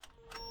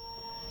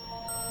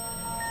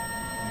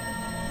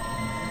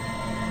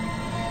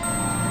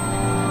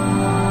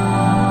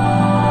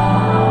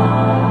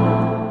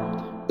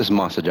This is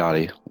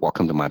Masajati.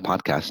 Welcome to my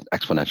podcast,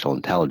 Exponential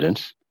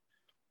Intelligence.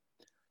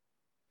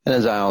 And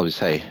as I always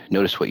say,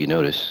 notice what you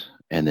notice,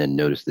 and then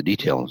notice the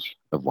details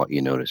of what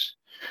you notice.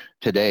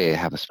 Today, I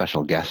have a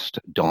special guest,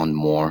 Dawn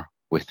Moore,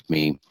 with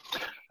me.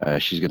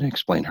 She's going to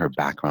explain her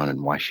background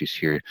and why she's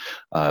here.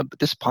 But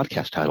this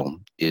podcast title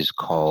is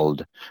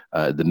called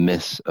The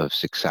Myths of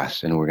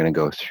Success. And we're going to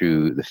go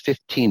through the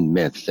 15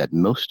 myths that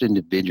most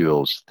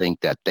individuals think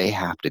that they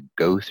have to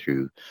go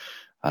through,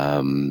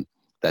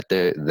 that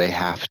they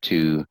have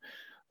to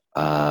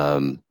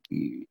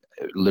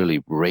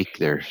literally rake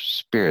their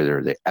spirit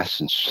or their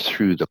essence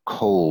through the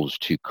coals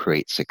to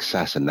create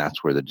success. And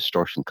that's where the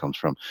distortion comes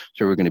from.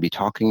 So we're going to be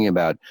talking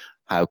about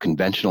how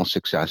conventional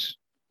success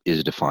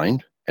is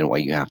defined and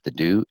what you have to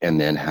do, and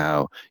then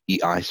how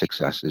EI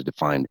success is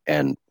defined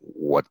and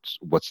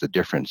what's the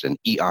difference. And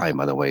EI,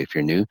 by the way, if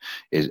you're new,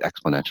 is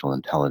exponential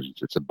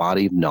intelligence. It's a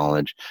body of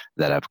knowledge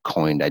that I've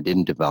coined. I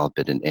didn't develop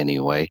it in any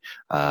way.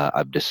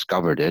 I've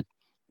discovered it.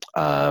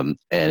 And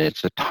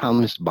it's a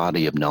timeless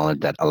body of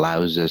knowledge that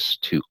allows us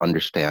to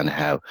understand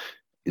how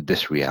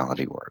this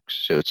reality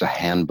works. So it's a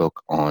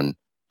handbook on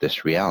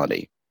this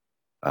reality,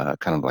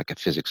 kind of like a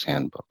physics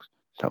handbook.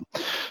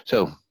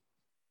 So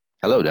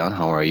hello, Don.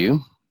 How are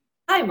you?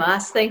 Hi,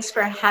 Mas. Thanks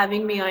for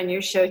having me on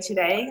your show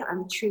today.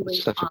 I'm truly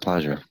It's such a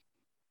pleasure.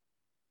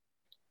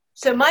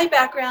 So my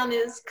background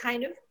is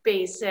kind of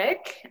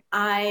basic.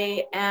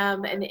 I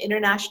am an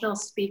international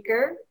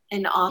speaker,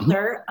 an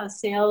author, a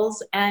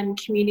sales and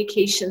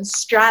communication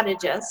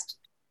strategist,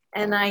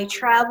 and I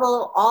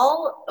travel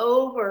all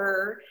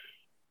over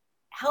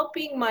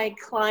helping my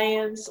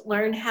clients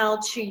learn how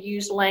to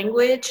use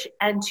language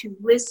and to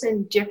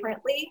listen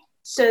differently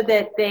so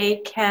that they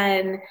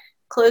can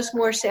close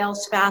more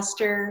sales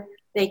faster.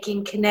 They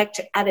can connect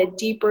at a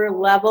deeper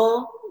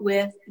level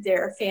with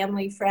their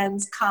family,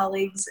 friends,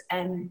 colleagues,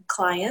 and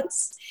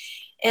clients.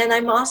 And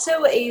I'm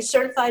also a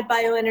certified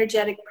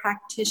bioenergetic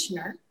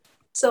practitioner.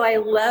 So I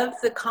love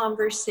the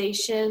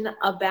conversation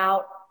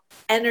about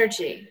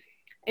energy.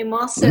 I'm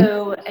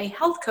also a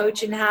health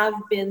coach and have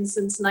been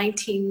since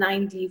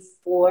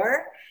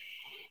 1994.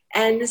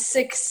 And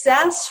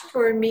success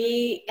for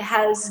me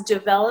has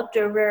developed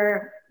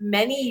over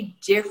many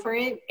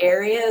different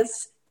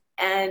areas,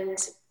 and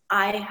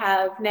I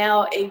have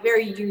now a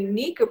very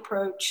unique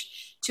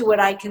approach to what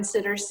I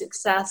consider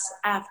success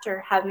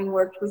after having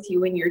worked with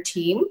you and your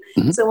team.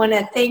 So I want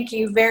to thank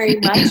you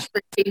very much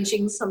for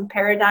changing some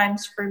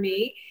paradigms for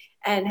me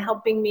and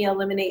helping me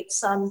eliminate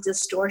some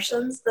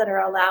distortions that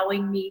are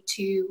allowing me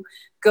to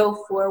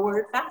go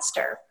forward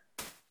faster.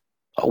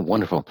 Oh,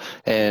 wonderful.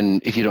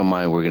 And if you don't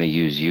mind, we're going to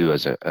use you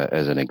as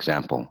an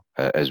example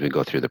as we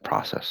go through the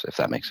process, if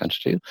that makes sense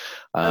to you.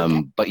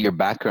 Okay. But your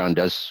background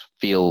does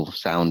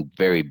sound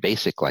very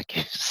basic, like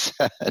you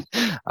said.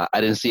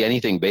 I didn't see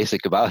anything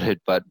basic about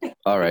it, but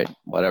all right,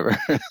 whatever.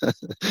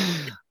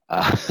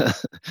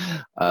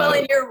 Well,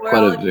 in your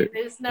world, you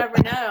just never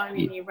know. I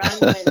mean, you run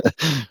with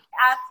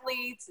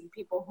athletes and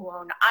people who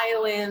own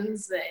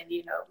islands and,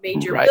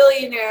 major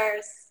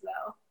billionaires.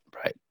 So.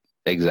 Right.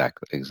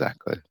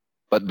 Exactly.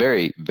 But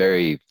very,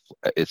 very,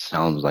 it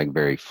sounds like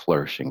very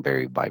flourishing,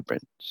 very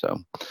vibrant. So,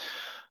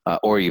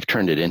 or you've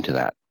turned it into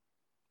that,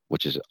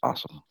 which is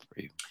awesome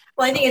for you.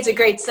 Well, I think it's a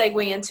great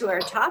segue into our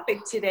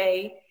topic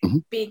today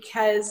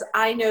because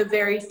I know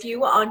very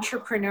few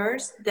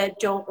entrepreneurs that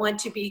don't want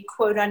to be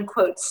quote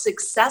unquote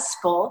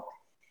successful.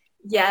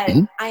 Yet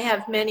I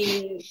have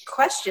many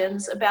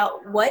questions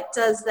about what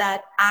does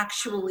that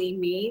actually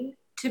mean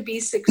to be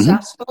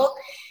successful.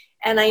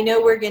 And I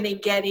know we're going to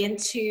get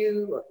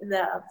into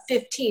the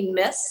 15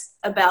 myths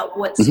about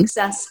what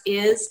success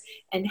is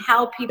and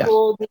how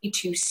people need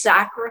to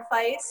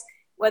sacrifice,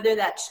 whether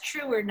that's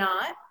true or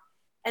not.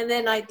 And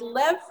then I'd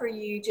love for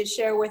you to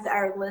share with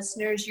our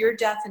listeners your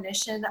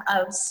definition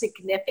of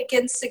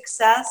significant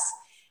success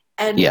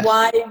and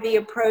why the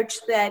approach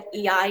that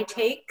EI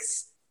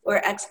takes,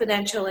 or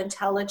exponential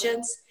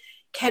intelligence,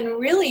 can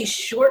really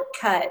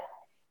shortcut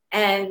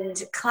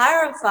and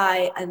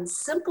clarify and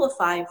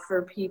simplify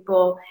for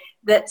people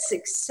that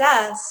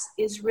success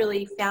is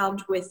really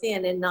found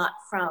within and not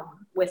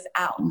from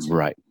without.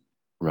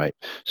 Right.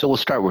 So we'll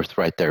start with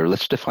right there.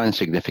 Let's define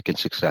significant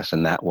success,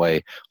 and that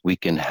way we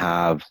can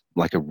have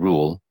like a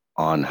rule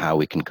on how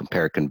we can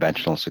compare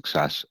conventional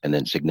success and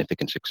then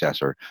significant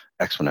success or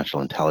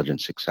exponential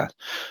intelligence success.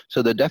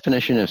 So the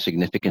definition of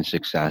significant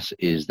success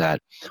is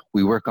that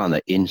we work on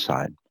the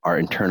inside, our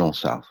internal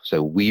self.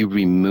 So we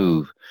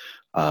remove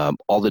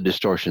all the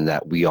distortion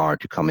that we are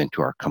to come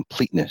into our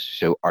completeness.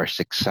 So our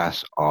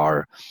success,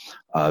 our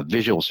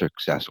visual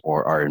success,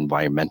 or our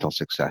environmental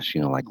success,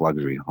 like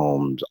luxury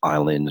homes,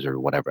 islands, or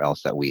whatever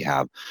else that we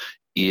have,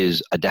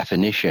 is a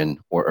definition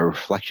or a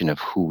reflection of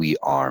who we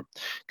are.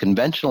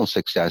 Conventional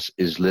success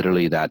is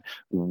literally that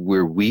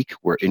we're weak,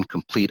 we're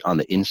incomplete on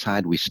the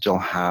inside. We still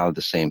have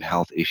the same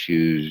health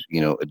issues,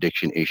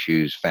 addiction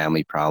issues,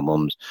 family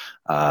problems,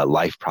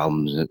 life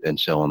problems, and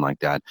so on like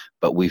that.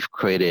 But we've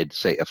created,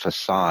 say, a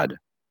facade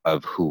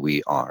of who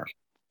we are.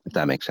 if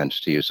that makes sense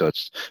to you.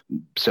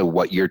 So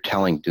what you're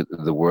telling to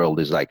the world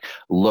is like,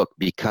 look,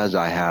 because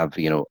I have,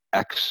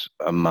 X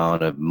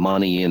amount of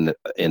money in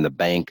the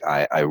bank,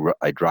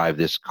 I drive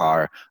this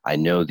car, I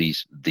know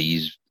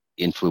these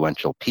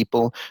influential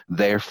people,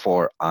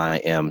 therefore I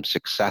am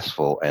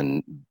successful,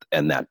 and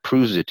that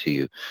proves it to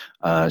you.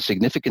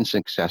 Significant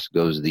success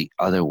goes the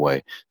other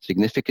way.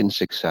 Significant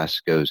success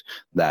goes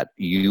that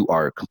you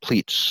are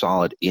complete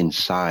solid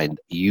inside.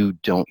 You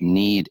don't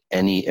need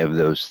any of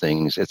those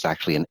things. It's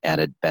actually an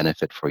added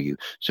benefit for you.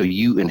 So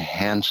you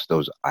enhance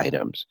those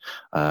items.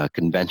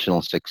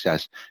 Conventional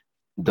success,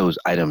 those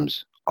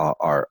items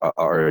are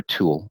a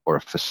tool or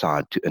a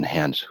facade to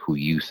enhance who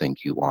you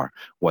think you are,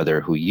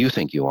 whether who you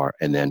think you are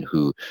and then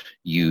who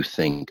you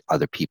think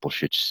other people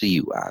should see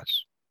you as.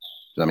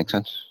 Does that make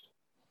sense?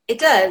 It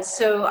does.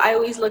 So I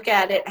always look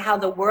at it how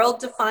the world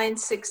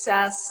defines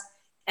success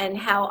and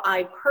how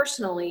I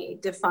personally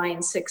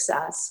define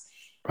success.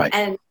 Right.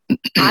 And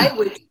I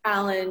would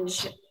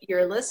challenge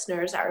your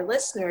listeners, our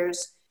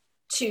listeners,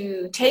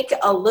 to take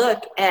a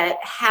look at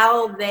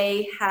how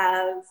they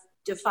have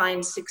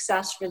defined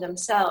success for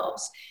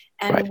themselves,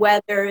 and right.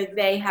 whether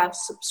they have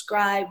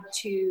subscribed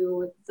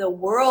to the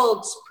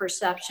world's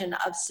perception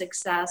of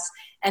success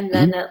and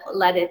then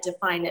let it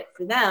define it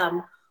for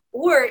them,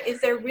 or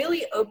if they're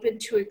really open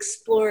to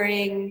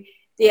exploring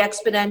the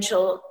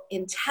exponential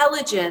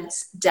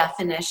intelligence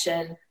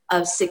definition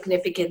of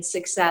significant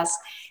success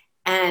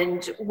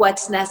and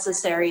what's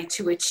necessary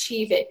to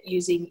achieve it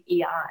using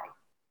EI.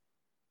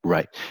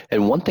 Right.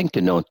 And one thing to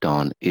note,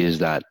 Dawn, is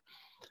that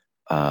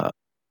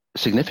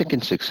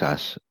significant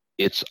success,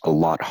 it's a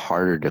lot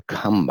harder to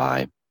come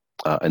by.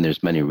 And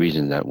there's many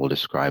reasons that we'll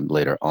describe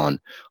later on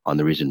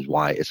the reasons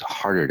why it's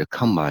harder to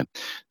come by.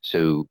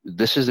 So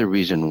this is the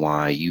reason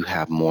why you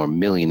have more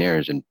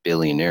millionaires and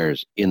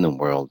billionaires in the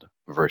world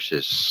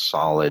versus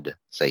solid,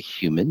 say,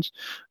 humans,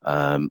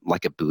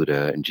 like a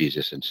Buddha and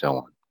Jesus and so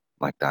on,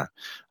 like that.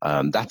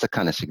 That's the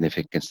kind of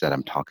significance that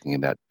I'm talking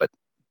about. But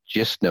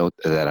just note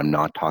that I'm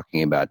not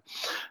talking about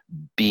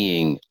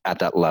being at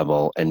that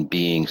level and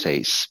being,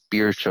 say,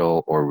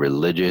 spiritual or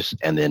religious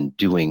and then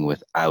doing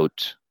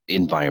without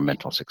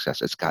environmental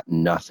success. It's got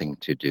nothing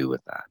to do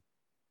with that.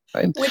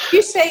 Right? Would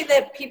you say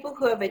that people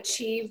who have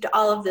achieved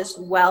all of this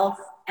wealth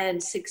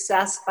and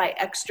success by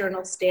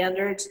external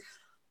standards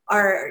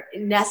are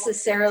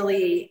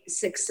necessarily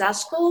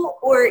successful,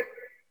 or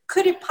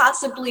could it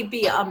possibly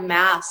be a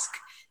mask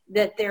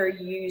that they're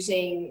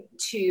using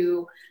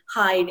to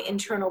hide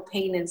internal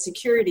pain and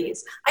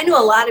insecurities? I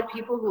know a lot of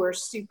people who are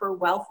super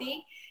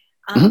wealthy.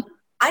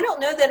 I don't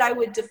know that I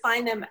would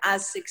define them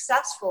as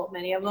successful.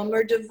 Many of them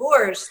are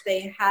divorced.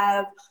 They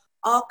have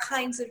all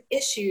kinds of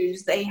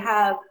issues. They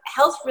have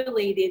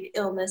health-related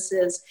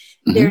illnesses.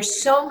 There's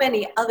so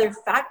many other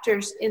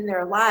factors in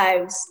their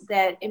lives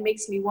that it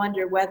makes me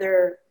wonder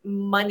whether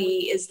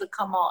money is the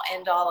come-all,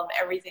 end-all of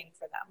everything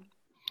for them.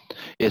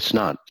 It's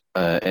not.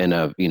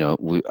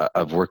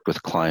 I've worked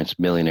with clients,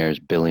 millionaires,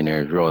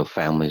 billionaires, royal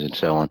families, and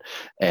so on.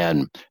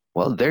 And,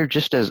 well, they're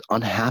just as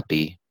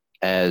unhappy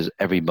as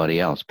everybody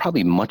else,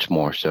 probably much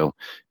more so,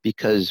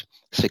 because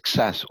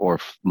success or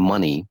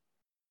money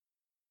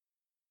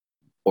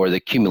or the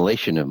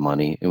accumulation of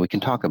money, and we can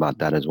talk about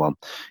that as well,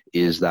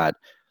 is that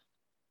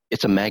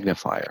it's a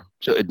magnifier.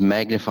 So it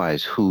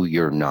magnifies who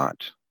you're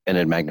not, and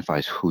it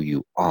magnifies who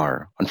you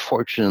are.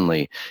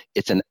 Unfortunately,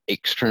 it's an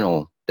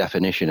external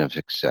definition of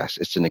success.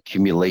 It's an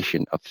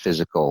accumulation of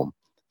physical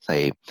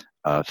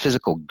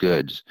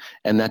goods,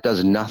 and that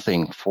does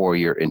nothing for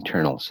your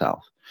internal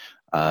self.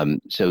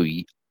 So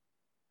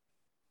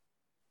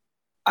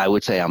I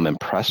would say I'm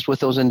impressed with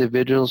those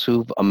individuals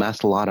who've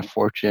amassed a lot of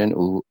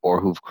fortune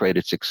or who've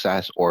created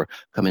success or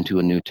come into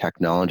a new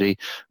technology.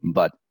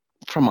 But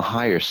from a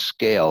higher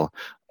scale,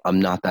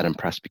 I'm not that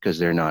impressed because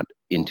they're not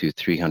into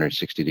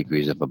 360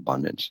 degrees of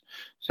abundance.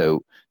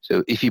 So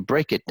if you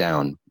break it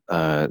down,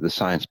 the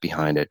science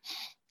behind it,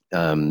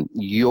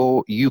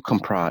 you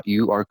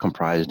are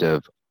comprised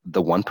of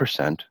the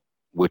 1%,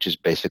 which is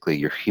basically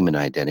your human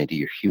identity,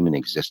 your human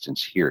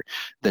existence here.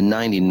 The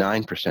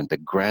 99%, the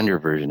grander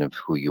version of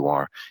who you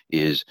are,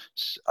 is,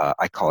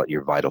 I call it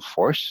your vital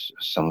force.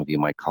 Some of you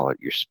might call it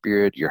your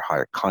spirit, your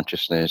higher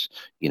consciousness,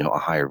 a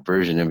higher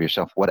version of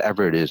yourself,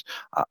 whatever it is.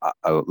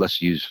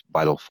 Let's use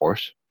vital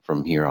force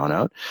from here on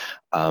out.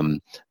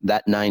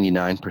 That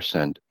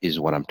 99% is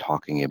what I'm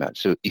talking about.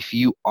 So if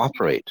you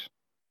operate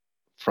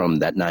from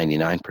that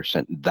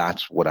 99%,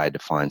 that's what I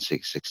define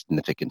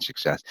significant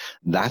success.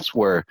 That's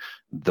where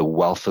the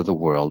wealth of the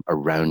world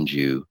around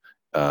you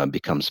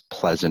becomes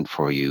pleasant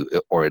for you,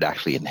 or it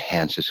actually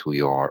enhances who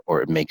you are,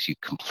 or it makes you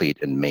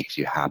complete and makes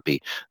you happy.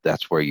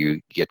 That's where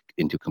you get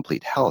into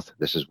complete health.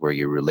 This is where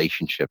your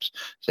relationships,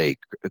 say,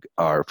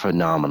 are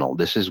phenomenal.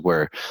 This is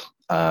where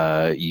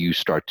you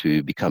start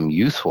to become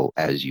youthful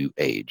as you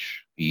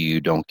age.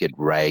 You don't get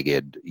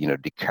ragged,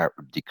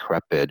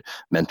 decrepit,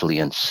 mentally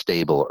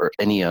unstable, or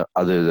any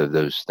other of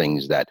those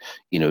things that,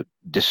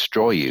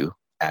 destroy you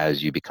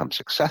as you become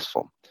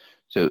successful.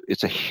 So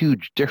it's a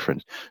huge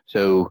difference.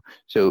 So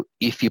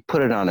if you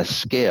put it on a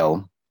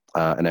scale,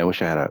 and I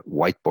wish I had a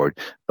whiteboard,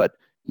 but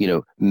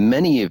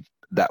many of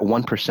that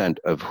 1%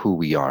 of who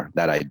we are,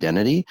 that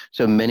identity.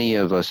 So many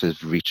of us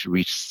have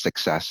reached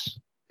success,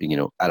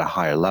 at a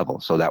higher level.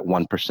 So that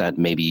 1%,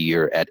 maybe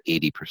you're at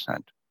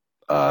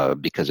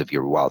 80% because of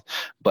your wealth,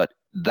 but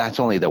that's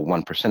only the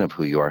 1% of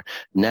who you are.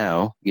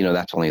 Now,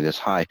 that's only this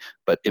high,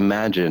 but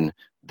imagine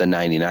the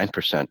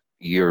 99%.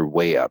 You're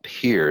way up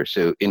here.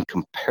 So in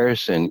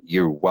comparison,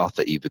 your wealth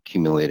that you've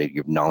accumulated,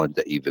 your knowledge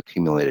that you've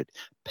accumulated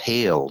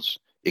pales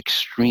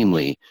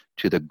extremely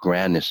to the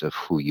grandness of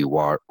who you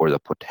are, or the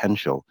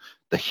potential,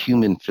 the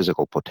human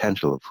physical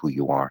potential of who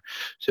you are.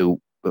 So,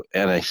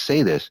 and I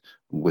say this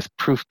with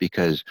proof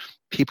because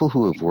people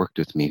who have worked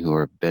with me who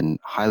have been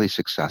highly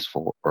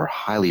successful or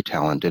highly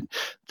talented,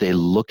 they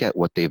look at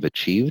what they've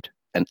achieved,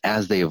 and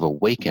as they have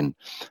awakened,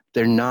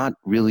 they're not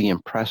really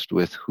impressed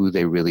with who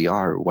they really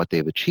are or what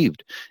they've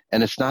achieved.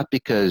 And it's not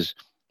because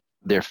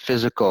their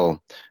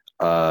physical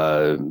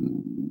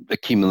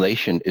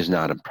accumulation is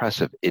not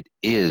impressive. It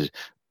is.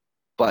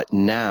 But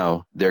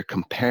now they're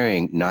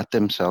comparing not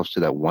themselves to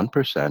that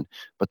 1%,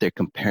 but they're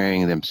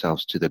comparing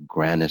themselves to the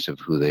grandness of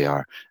who they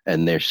are.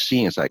 And they're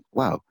seeing, it's like,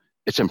 wow,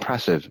 it's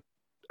impressive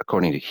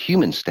according to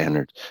human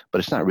standards, but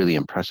it's not really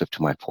impressive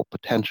to my full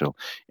potential.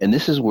 And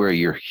this is where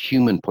your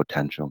human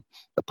potential,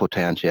 the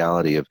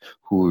potentiality of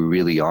who we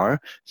really are,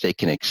 they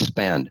can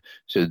expand.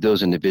 So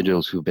those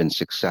individuals who've been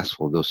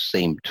successful, those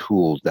same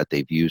tools that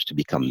they've used to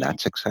become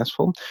that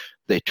successful,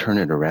 they turn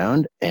it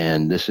around.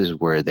 And this is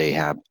where they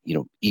have,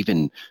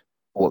 even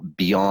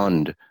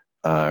beyond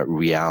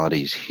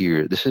realities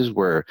here. This is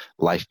where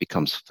life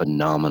becomes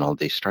phenomenal.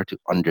 They start to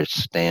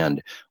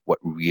understand what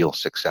real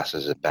success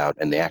is about,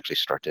 and they actually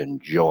start to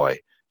enjoy,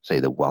 say,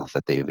 the wealth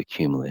that they've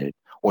accumulated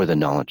or the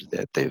knowledge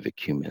that they've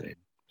accumulated.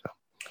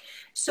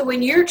 So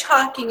when you're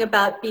talking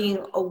about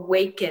being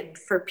awakened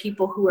for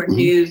people who are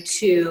new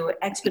to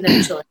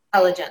exponential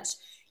intelligence,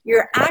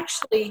 you're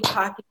actually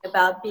talking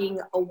about being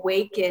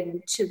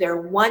awakened to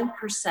their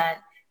 1%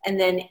 and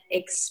then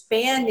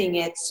expanding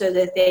it so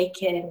that they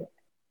can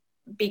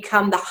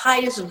become the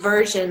highest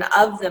version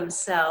of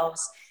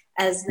themselves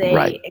as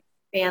they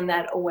expand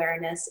that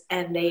awareness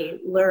and they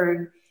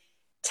learn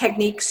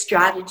techniques,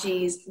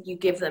 strategies, you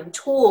give them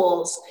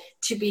tools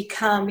to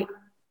become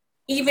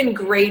even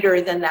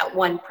greater than that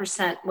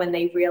 1% when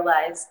they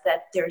realize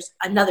that there's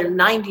another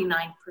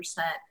 99%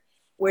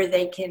 where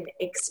they can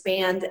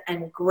expand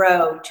and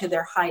grow to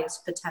their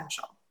highest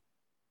potential.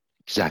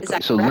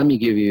 Exactly. So let me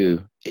give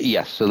you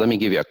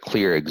a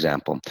clear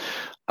example.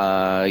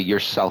 Your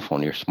cell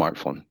phone, your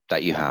smartphone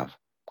that you have,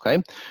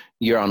 okay?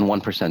 You're on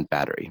 1%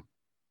 battery.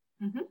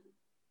 Mm-hmm.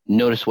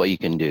 Notice what you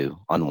can do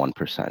on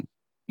 1%.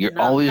 You're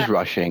always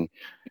rushing.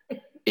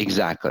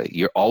 Exactly.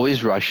 You're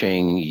always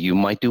rushing. You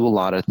might do a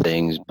lot of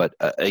things, but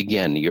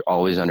again, you're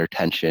always under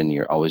tension.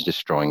 You're always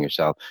destroying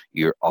yourself.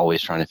 You're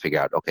always trying to figure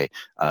out, okay,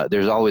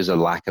 there's always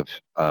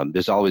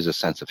there's always a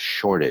sense of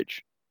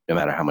shortage, no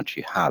matter how much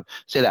you have.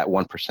 Say that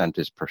 1%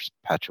 is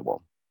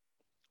perpetual,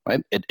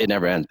 right? It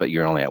never ends, but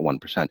you're only at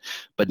 1%.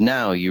 But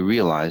now you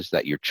realize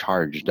that you're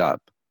charged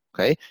up,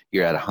 okay?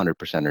 You're at 100%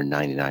 or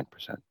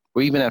 99%,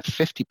 or even at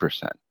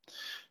 50%.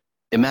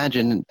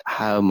 Imagine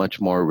how much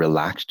more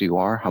relaxed you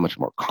are, how much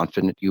more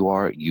confident you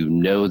are. You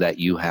know that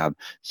you have,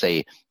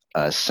 say,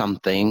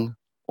 something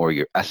or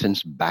your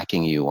essence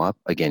backing you up.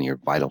 Again, your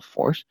vital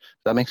force.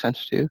 Does that make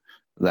sense to you?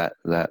 That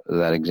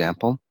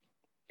example?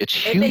 It's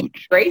huge. It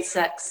makes great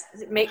sense.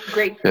 It makes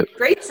great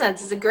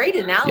sense. It's a great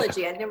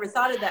analogy. I'd never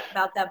thought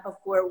about that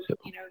before.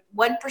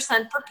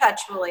 1%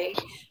 perpetually,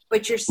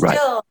 but you're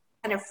still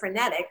kind of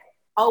frenetic,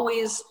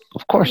 always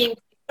being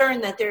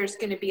concerned that there's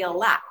going to be a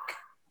lack.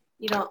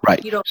 You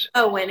don't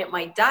know when it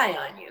might die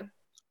on you.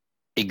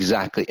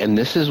 Exactly. And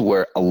this is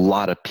where a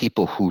lot of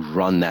people who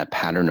run that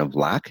pattern of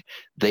lack,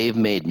 they've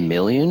made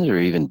millions or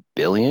even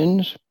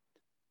billions,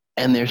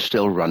 and they're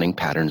still running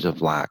patterns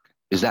of lack.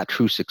 Is that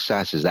true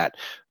success? Is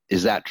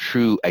that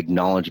true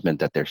acknowledgement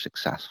that they're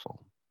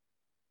successful?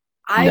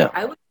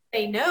 I would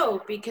say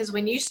no, because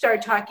when you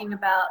start talking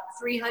about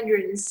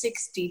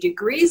 360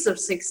 degrees of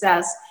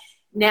success,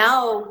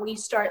 now we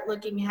start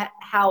looking at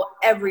how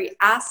every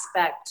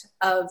aspect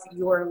of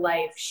your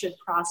life should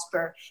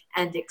prosper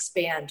and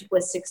expand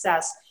with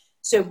success.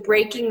 So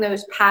breaking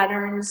those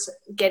patterns,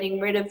 getting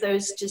rid of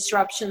those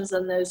disruptions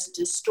and those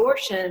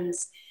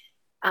distortions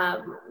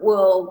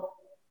will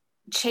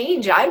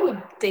change, I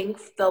would think,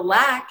 the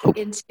lack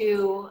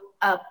into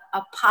a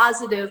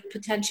positive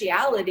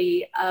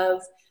potentiality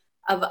of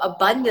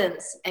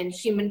abundance and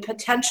human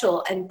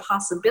potential and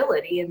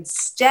possibility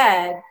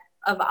instead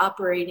of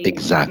operating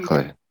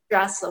from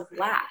stress of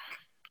lack.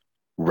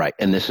 Right.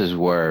 And this is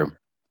where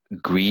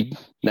greed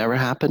never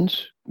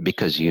happens,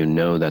 because you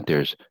know that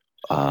there's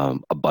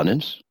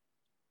abundance,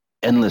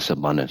 endless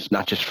abundance,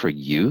 not just for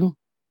you,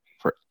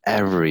 for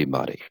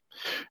everybody.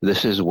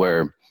 This is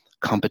where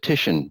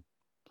competition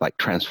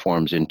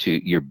transforms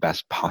into your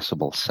best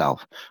possible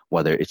self,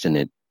 whether it's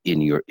in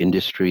your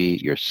industry,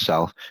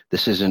 yourself.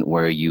 This isn't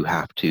where you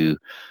have to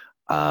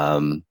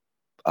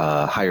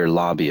hire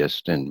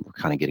lobbyists, and we're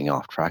kind of getting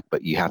off track,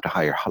 but you have to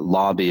hire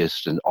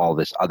lobbyists and all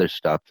this other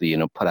stuff,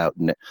 put out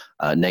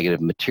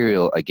negative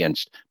material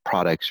against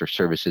products or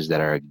services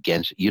that are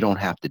against. You don't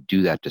have to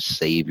do that to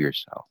save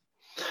yourself.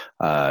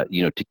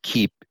 To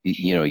keep,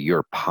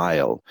 your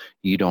pile.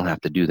 You don't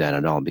have to do that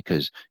at all,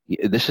 because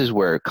this is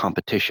where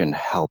competition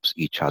helps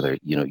each other.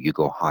 You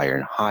go higher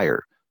and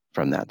higher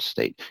from that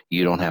state.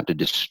 You don't have to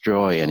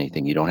destroy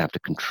anything. You don't have to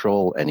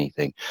control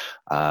anything.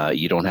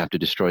 You don't have to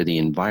destroy the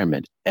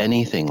environment,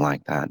 anything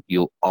like that.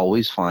 You'll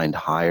always find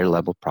higher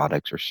level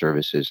products or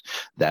services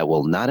that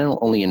will not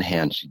only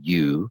enhance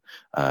you,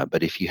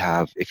 but if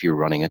you're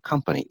running a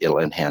company, it'll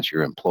enhance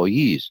your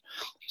employees.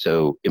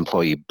 So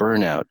employee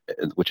burnout,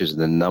 which is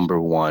the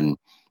number one,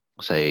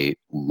 say,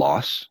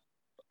 loss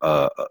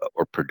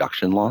or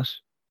production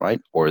loss,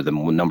 right? Or the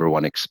number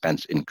one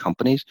expense in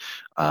companies.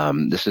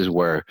 This is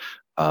where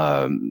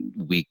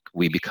we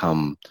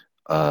become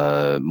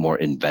more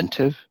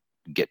inventive,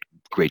 get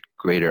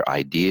greater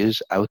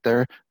ideas out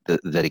there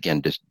that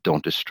again just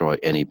don't destroy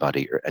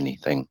anybody or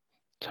anything.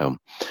 So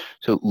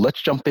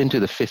let's jump into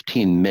the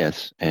 15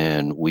 myths,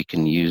 and we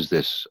can use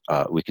this.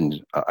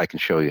 I can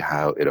show you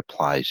how it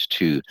applies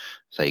to,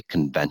 say,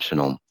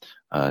 conventional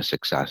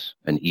success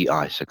and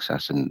EI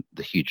success, and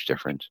the huge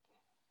difference.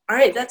 All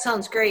right, that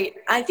sounds great.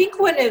 I think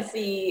one of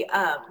the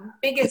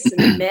biggest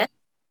myths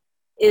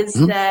is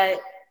that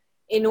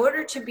in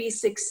order to be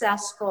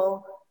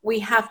successful, we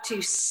have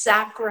to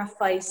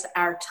sacrifice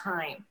our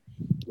time.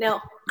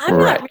 Now, I'm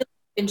not really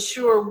even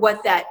sure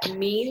what that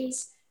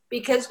means,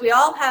 because we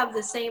all have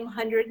the same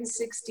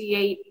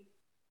 168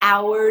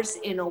 hours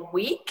in a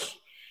week,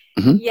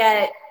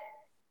 yet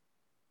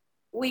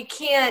we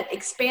can't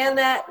expand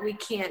that, we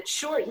can't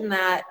shorten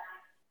that.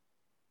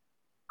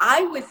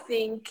 I would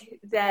think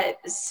that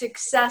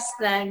success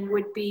then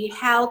would be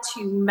how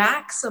to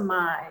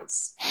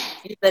maximize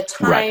the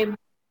time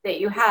that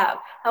you have.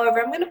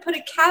 However, I'm going to put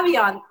a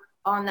caveat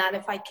on that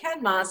if I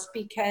can, Mas,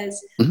 because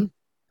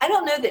I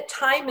don't know that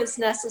time is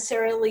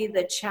necessarily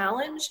the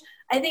challenge.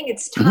 I think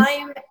it's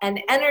time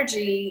and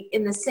energy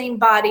in the same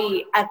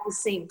body at the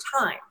same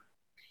time.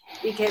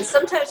 Because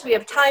sometimes we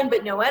have time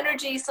but no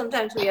energy.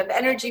 Sometimes we have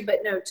energy but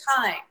no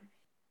time.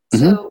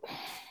 So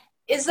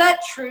is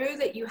that true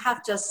that you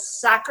have to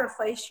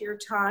sacrifice your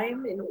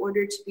time in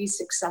order to be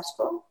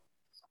successful?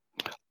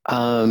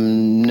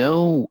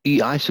 No,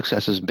 EI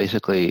success is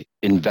basically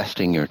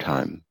investing your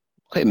time.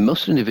 Okay,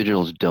 most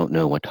individuals don't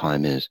know what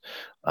time is,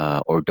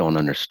 or don't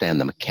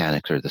understand the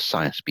mechanics or the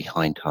science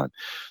behind time.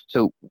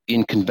 So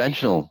in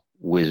conventional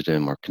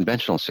wisdom or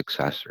conventional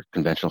success or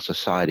conventional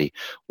society,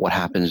 what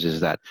happens is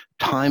that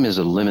time is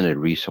a limited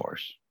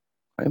resource,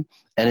 right?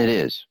 And it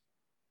is.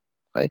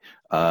 Right?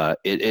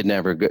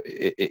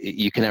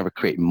 You can never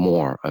create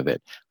more of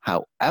it.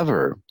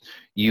 However,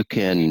 you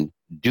can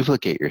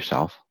duplicate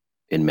yourself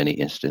in many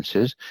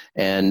instances.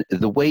 And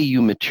the way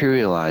you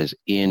materialize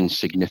in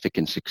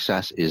significant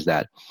success is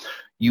that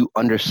you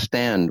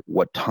understand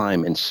what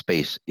time and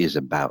space is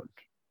about.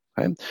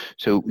 Okay?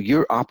 So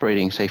you're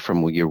operating, say,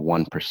 from your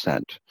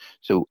 1%.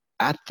 So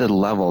at the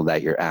level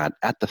that you're at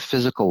the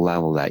physical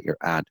level that you're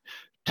at,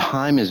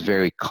 time is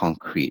very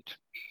concrete.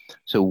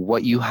 So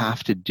what you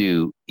have to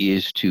do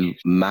is to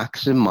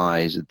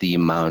maximize the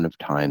amount of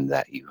time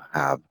that you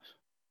have.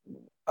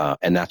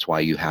 And that's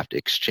why you have to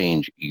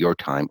exchange your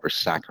time or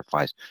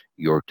sacrifice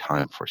your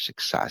time for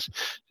success.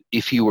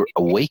 If you were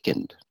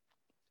awakened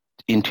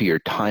into your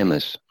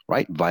timeless,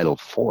 right, vital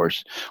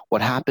force,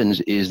 what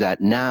happens is that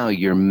now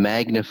you're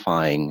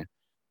magnifying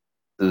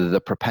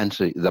the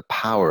propensity, the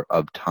power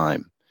of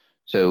time.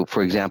 So,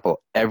 for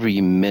example,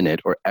 every minute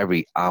or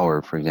every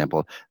hour, for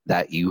example,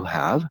 that you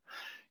have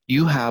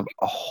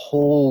a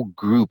whole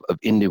group of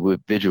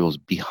individuals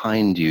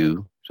behind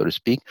you, so to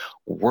speak,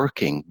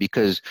 working,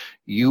 because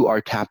you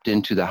are tapped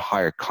into the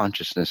higher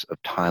consciousness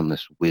of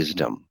timeless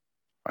wisdom,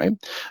 right?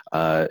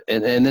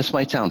 And this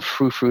might sound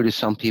frou-frou to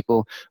some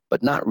people,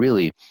 but not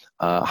really.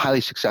 Highly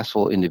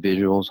successful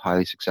individuals,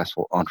 highly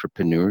successful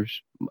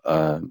entrepreneurs,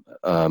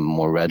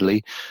 more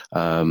readily.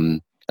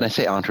 And I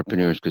say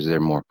entrepreneurs because they're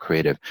more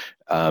creative.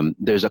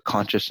 There's a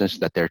consciousness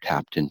that they're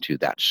tapped into,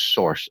 that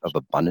source of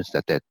abundance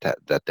that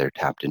they're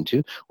tapped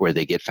into, where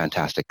they get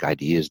fantastic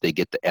ideas. They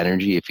get the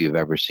energy. If you've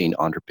ever seen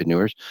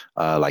entrepreneurs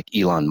like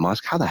Elon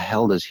Musk, how the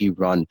hell does he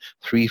run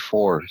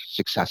 3-4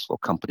 successful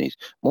companies?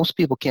 Most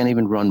people can't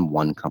even run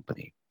one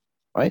company.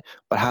 Right?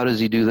 But how does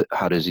he do that?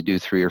 How does he do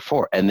 3 or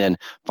 4? And then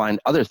find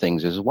other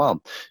things as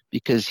well,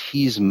 because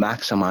he's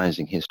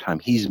maximizing his time.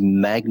 He's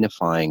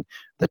magnifying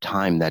the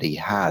time that he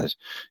has.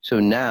 So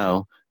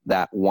now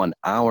that 1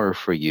 hour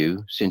for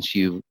you, since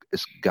you've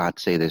got,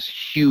 say, this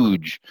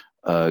huge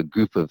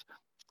group of,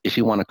 if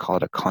you want to call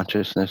it a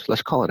consciousness,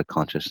 let's call it a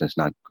consciousness,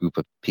 not group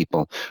of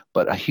people,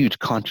 but a huge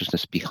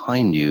consciousness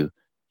behind you,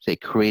 say,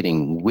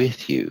 creating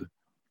with you.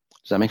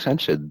 Does that make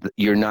sense? So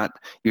you're not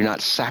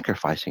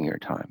sacrificing your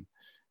time.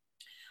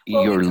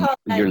 Well, you're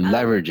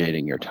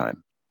leveraging your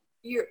time.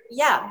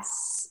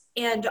 Yes.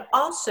 And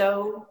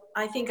also,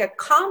 I think a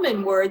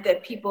common word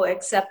that people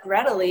accept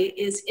readily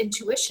is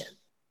intuition.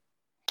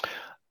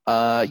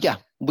 Yeah,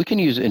 we can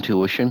use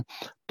intuition,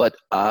 but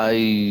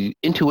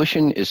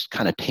intuition is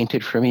kind of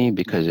tainted for me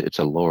because it's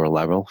a lower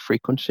level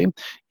frequency.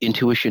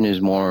 Intuition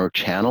is more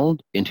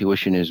channeled.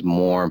 Intuition is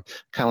more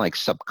kind of like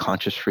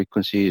subconscious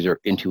frequencies, or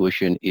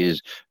intuition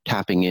is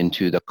tapping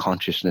into the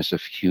consciousness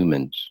of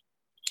humans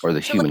or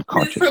the So let's human move from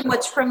consciousness,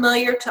 what's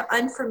familiar to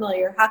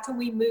unfamiliar. How can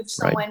we move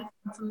right? someone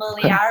from Okay,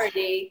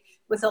 familiarity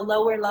with a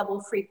lower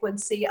level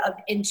frequency of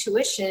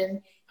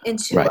intuition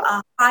into right.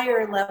 a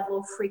higher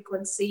level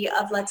frequency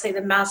of, let's say,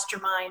 the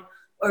mastermind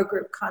or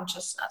group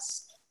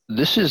consciousness?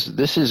 This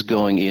is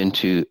going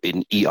into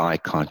an EI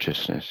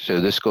consciousness.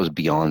 So this goes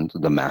beyond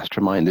the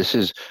mastermind. This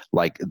is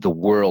like the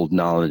world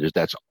knowledge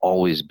that's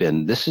always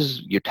been. This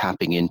is you're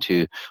tapping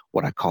into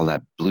what I call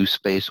that blue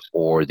space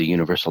or the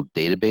universal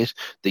database.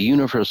 The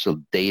universal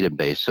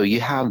database. So you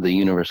have the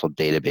universal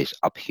database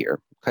up here.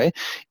 Okay,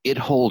 it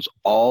holds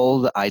all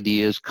the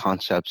ideas,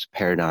 concepts,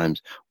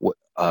 paradigms,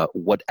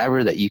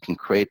 whatever that you can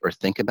create or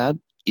think about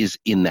is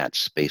in that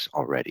space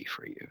already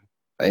for you.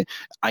 Right?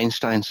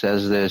 Einstein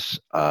says this.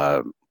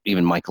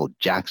 Even Michael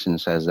Jackson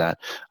says that.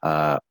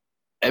 Uh,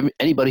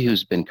 Anybody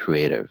who's been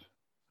creative,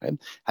 right,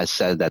 has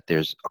said that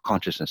there's a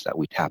consciousness that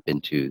we tap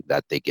into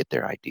that they get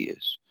their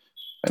ideas.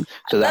 Right?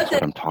 So I love that's what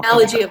the I'm talking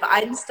analogy about.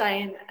 of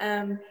Einstein.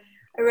 I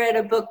read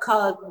a book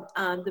called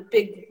The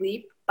Big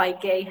Leap by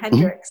Gay Hmm.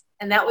 Hendricks,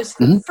 and that was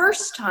the Hmm.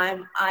 first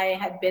time I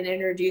had been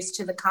introduced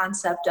to the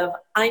concept of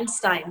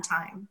Einstein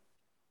time.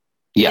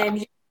 Yeah.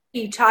 And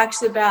he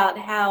talks about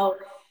how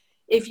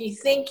if you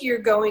think you're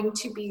going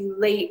to be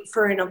late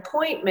for an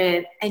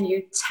appointment and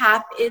you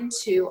tap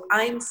into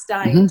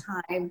Einstein Hmm.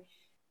 time,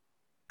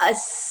 a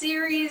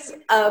series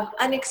of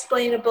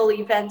unexplainable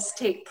events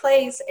take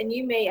place, and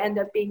you may end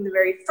up being the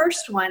very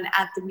first one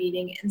at the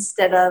meeting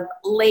instead of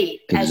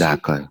late as you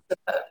Exactly.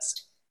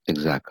 supposed.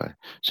 Exactly.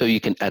 So you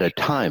can at a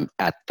time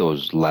at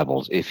those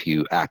levels if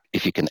you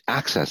can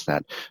access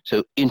that.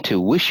 So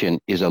intuition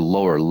is a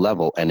lower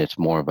level and it's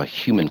more of a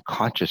human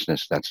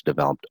consciousness that's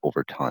developed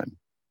over time.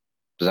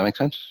 Does that make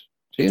sense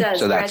to It you? does,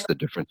 So whereas that's the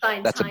difference.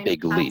 Einstein That's a time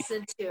big leap, taps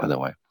by into, the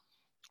way.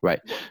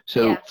 Right.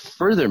 So yeah,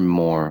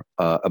 furthermore,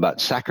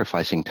 about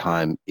sacrificing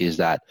time is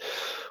that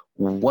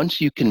once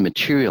you can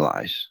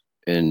materialize,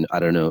 and I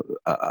don't know,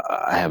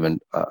 I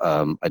haven't,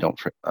 I don't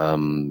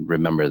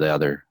remember the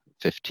other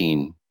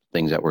 15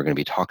 things that we're going to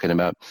be talking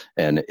about,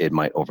 and it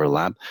might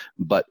overlap.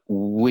 But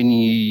when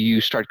you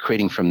start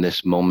creating from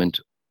this moment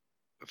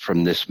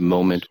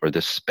or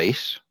this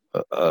space,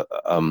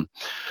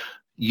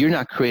 you're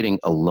not creating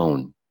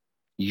alone.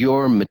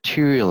 You're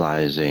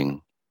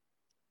materializing,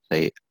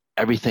 say,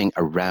 everything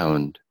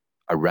around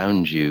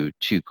you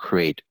to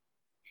create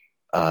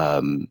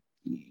um,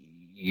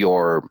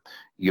 your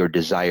your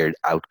desired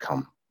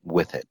outcome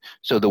with it.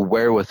 So the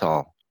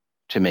wherewithal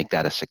to make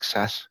that a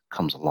success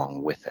comes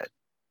along with it.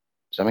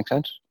 Does that make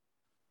sense?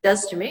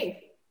 does to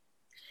me.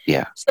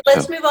 Yeah. So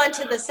let's So move on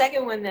to the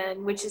second one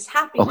then, which is okay,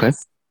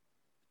 happiness.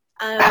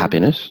 Um,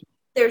 happiness.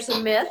 there's a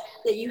myth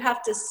that you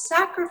have to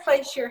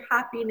sacrifice your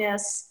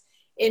happiness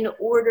in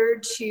order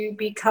to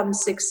become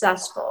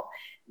successful,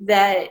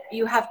 that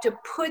you have to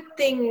put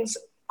things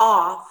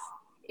off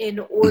in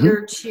Hmm.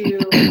 order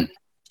to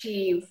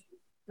achieve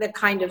the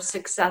kind of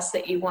success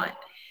that you want.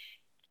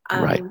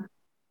 Right. Um,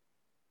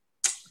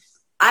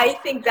 I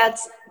think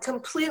that's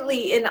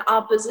completely in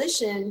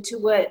opposition to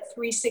what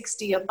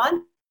 360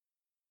 abundance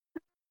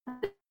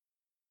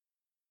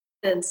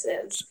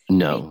is. I mean,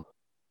 No.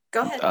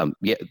 go ahead.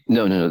 Yeah.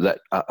 No. No. No. That.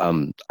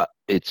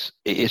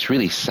 It's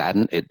really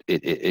saddened.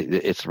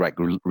 It's like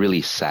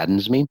really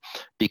saddens me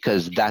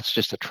because that's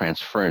just a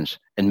transference.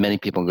 And many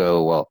people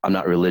go, well, I'm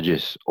not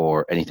religious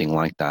or anything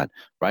like that,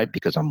 right?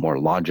 Because I'm more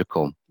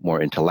logical,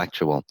 more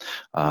intellectual.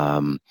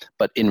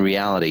 But in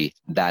reality,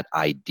 that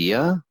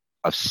idea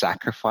of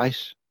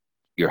sacrifice,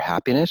 your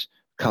happiness,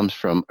 comes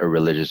from a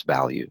religious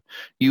value.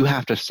 You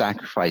have to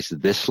sacrifice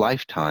this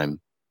lifetime,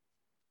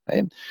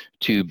 right,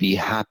 to be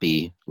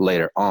happy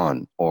later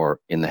on or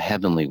in the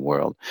heavenly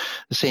world.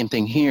 The same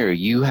thing here.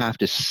 You have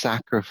to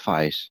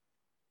sacrifice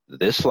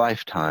this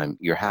lifetime,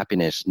 your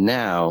happiness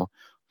now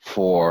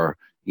for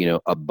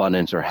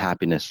abundance or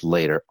happiness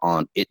later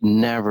on. It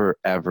never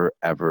ever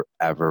ever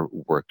ever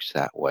works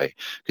that way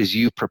because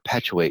you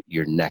perpetuate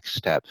your next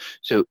step.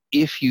 So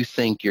if you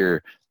think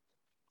you're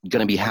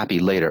going to be happy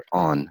later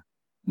on,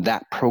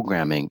 that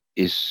programming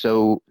is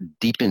so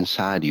deep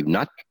inside you,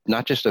 not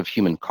just of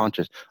human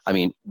conscious, I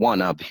mean,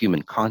 one of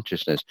human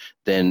consciousness,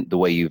 then the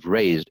way you've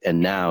raised,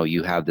 and now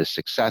you have this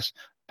success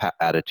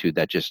attitude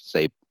that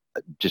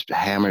just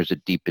hammers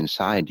it deep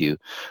inside you,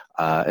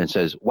 and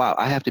says, wow,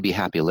 I have to be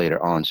happy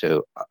later on.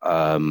 So,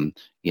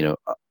 you know,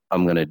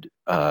 I'm going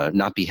to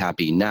not be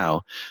happy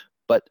now,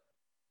 but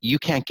you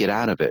can't get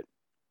out of it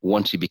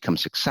once you become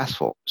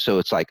successful. So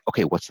it's like,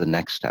 okay, what's the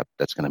next step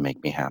that's going to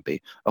make me happy?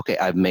 Okay,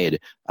 I've made,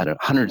 I don't know,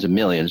 hundreds of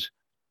millions.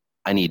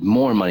 I need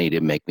more money to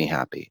make me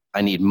happy.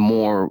 I need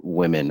more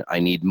women. I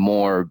need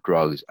more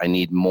drugs. I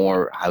need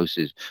more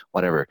houses,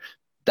 whatever.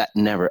 That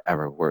never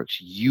ever works.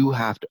 You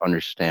have to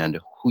understand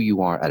who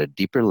you are at a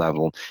deeper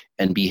level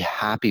and be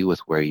happy with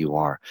where you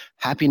are.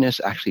 Happiness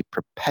actually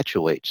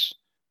perpetuates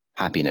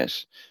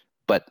happiness,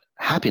 but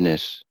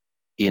happiness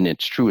in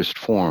its truest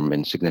form,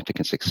 in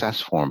significant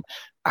success form,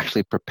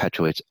 actually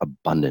perpetuates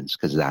abundance,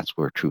 because that's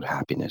where true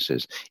happiness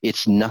is.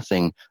 It's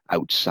nothing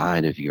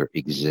outside of your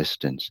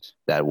existence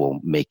that will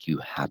make you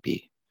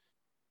happy.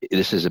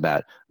 This is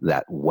about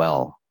that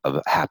well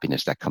of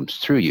happiness that comes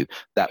through you.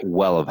 That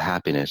well of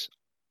happiness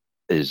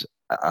is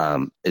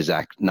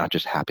not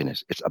just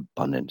happiness, it's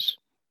abundance.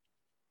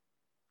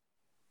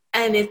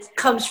 And it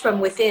comes from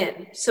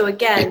within. So It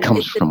again,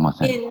 comes it's from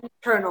within.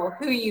 internal,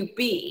 who you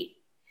be,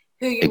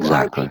 who you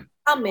Exactly. are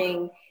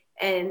becoming,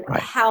 and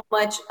Right. how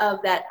much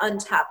of that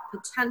untapped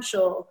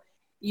potential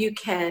you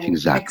can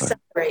Exactly.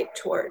 accelerate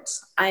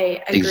towards.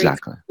 I agree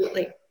Exactly.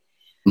 completely.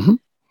 Mm-hmm.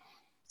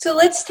 So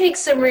let's take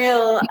some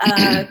real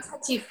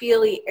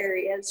touchy-feely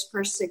areas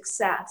for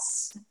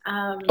success.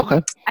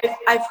 Okay.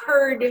 I've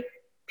heard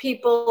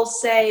people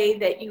say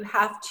that you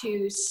have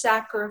to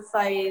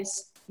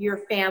sacrifice your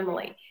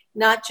family,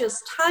 not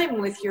just time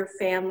with your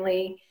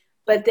family,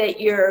 but that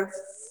your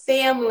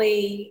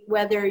family,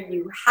 whether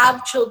you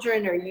have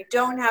children or you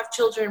don't have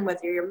children,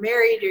 whether you're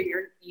married or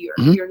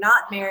Mm-hmm. you're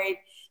not married,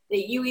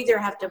 that you either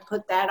have to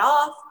put that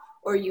off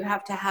or you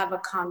have to have a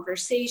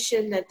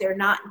conversation, that they're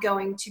not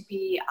going to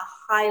be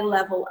a high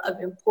level of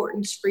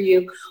importance for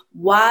you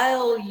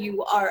while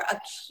you are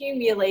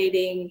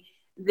accumulating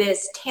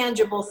this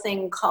tangible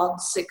thing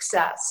called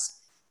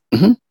success.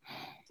 Mm-hmm.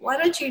 Why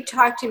don't you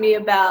talk to me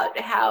about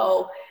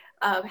how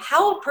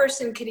a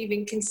person could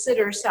even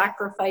consider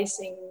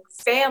sacrificing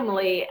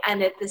family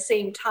and at the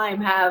same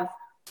time have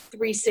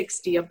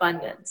 360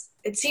 abundance?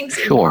 It seems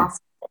Sure.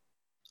 impossible.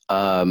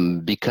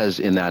 Because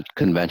in that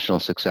conventional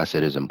success,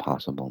 it is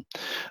impossible.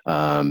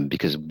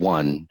 Because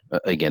one,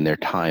 again,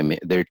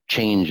 they're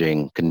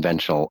changing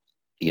conventional,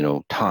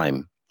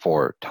 time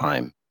for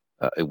time.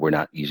 We're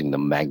not using the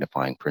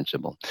magnifying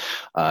principle.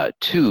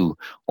 Two,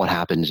 what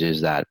happens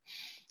is that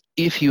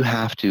if you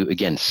have to,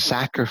 again,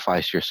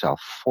 sacrifice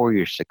yourself for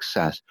your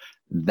success,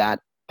 that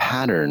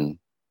pattern,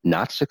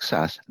 not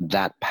success,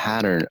 that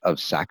pattern of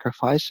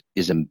sacrifice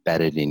is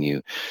embedded in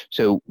you.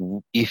 So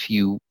if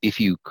you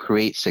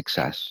create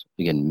success,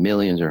 again,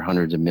 millions or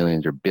hundreds of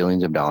millions or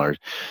billions of dollars,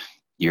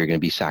 you're going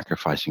to be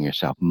sacrificing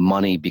yourself.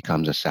 Money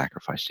becomes a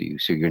sacrifice to you,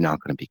 so you're not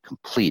going to be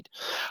complete.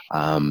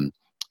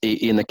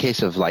 In the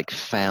case of like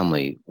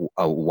family,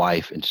 a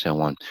wife, and so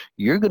on,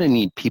 you're going to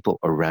need people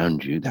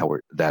around you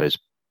that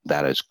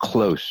is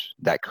close,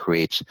 that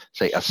creates,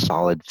 say, a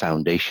solid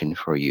foundation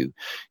for you.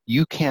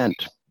 You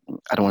can't,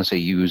 I don't want to say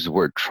use the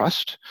word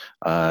trust,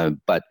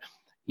 but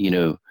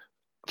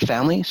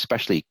family,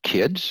 especially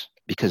kids,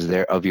 because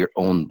they're of your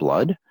own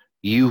blood,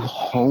 you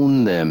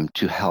hone them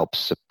to help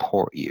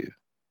support you.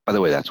 By the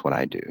way, that's what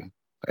I do.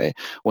 Okay?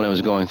 When I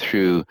was going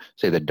through,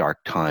 say, the dark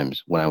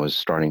times, when I was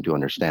starting to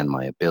understand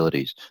my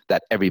abilities,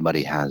 that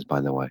everybody has,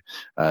 by the way,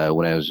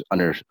 when I was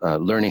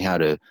learning how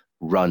to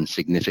run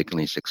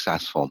significantly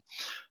successful,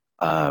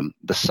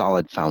 the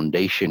solid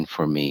foundation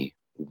for me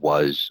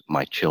was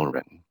my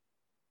children.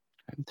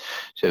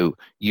 So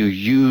you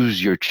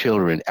use your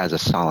children as a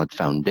solid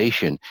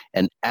foundation,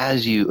 and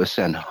as you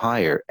ascend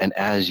higher, and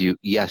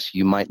yes,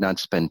 you might not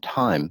spend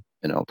time,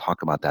 and I'll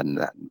talk about that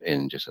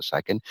in just a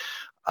second.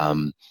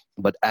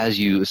 But as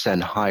you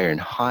ascend higher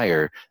and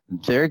higher,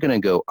 they're going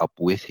to go up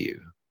with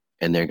you,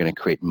 and they're going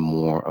to create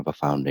more of a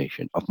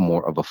foundation,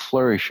 more of a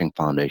flourishing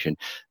foundation,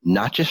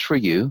 not just for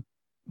you,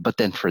 but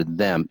then for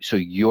them. So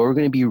you're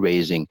going to be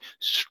raising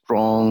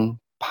strong,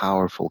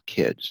 powerful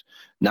kids,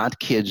 not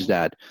kids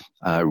that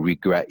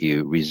regret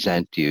you,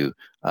 resent you.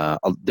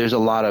 There's a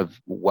lot of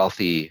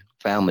wealthy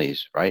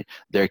families, right?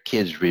 Their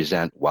kids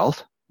resent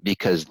wealth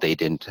because they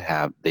didn't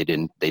have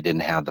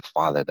the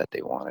father that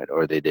they wanted,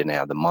 or they didn't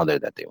have the mother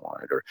that they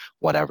wanted, or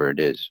whatever it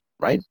is,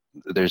 right?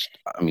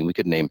 We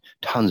could name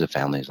tons of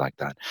families like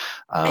that,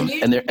 And and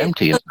usually they're it's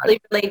empty inside. closely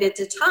related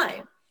to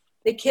time.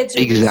 The kids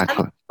are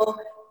Exactly.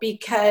 resentful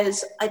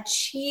because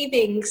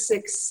achieving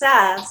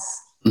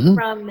success Mm-hmm.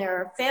 from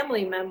their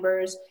family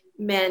members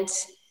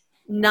meant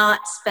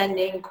not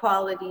spending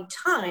quality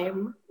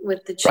time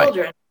with the Right.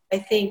 children. I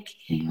think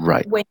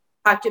Right. when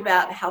you talked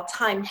about how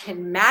time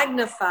can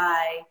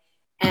magnify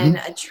and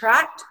Mm-hmm.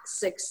 attract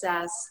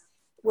success,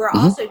 we're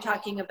Mm-hmm. also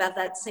talking about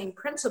that same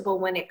principle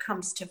when it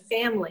comes to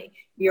family.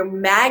 You're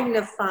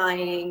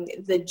magnifying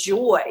the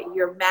joy,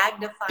 you're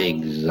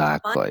magnifying the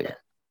Exactly. abundance.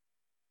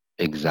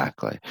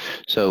 Exactly.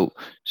 So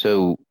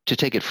to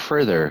take it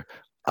further,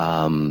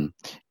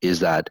 is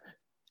that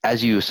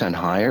as you ascend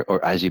higher,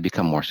 or as you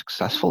become more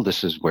successful,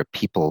 this is where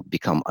people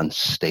become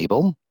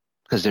unstable,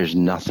 because there's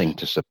nothing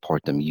to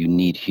support them. You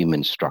need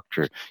human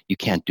structure. You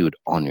can't do it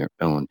on your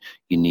own.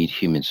 You need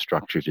human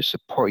structure to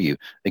support you.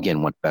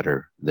 Again, what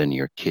better than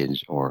your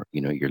kids or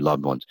your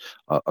loved ones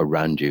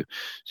around you?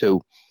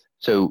 So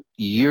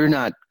you're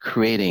not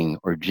creating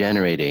or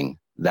generating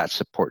that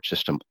support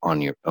system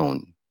on your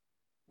own.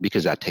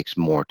 because that takes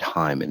more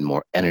time and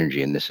more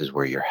energy, and this is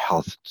where your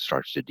health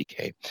starts to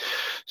decay.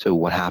 So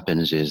what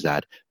happens is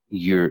that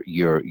your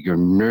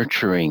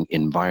nurturing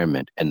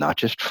environment, and not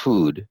just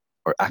food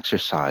or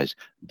exercise,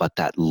 but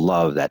that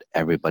love that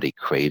everybody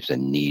craves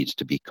and needs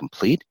to be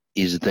complete,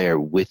 is there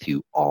with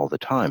you all the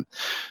time.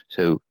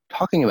 So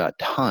talking about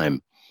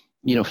time,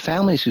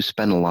 families who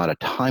spend a lot of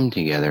time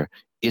together,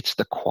 it's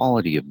the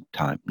quality of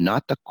time,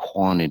 not the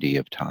quantity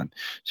of time.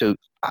 So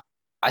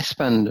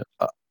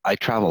I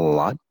travel a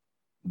lot,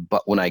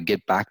 but when I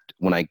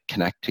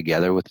connect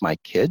together with my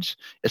kids,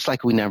 it's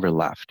like we never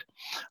left.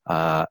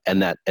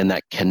 And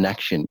that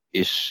connection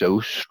is so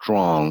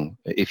strong.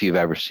 If you've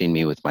ever seen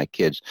me with my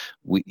kids,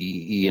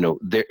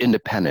 they're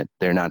independent.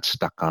 They're not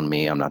stuck on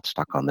me. I'm not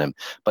stuck on them.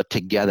 But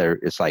together,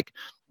 it's like,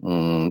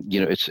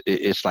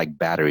 it's like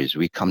batteries.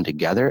 We come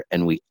together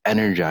and we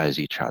energize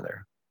each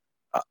other.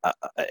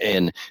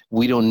 And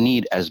we don't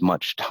need as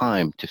much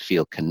time to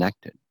feel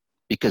connected,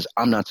 because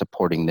I'm not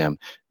supporting them.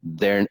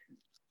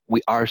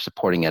 We are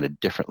supporting at a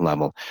different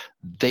level.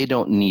 They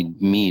don't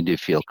need me to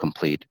feel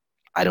complete.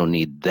 I don't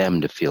need them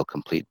to feel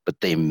complete, but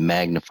they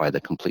magnify the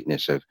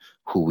completeness of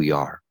who we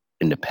are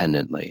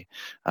independently.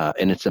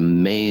 And it's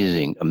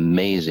amazing,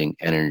 amazing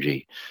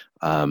energy.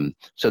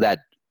 So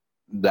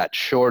that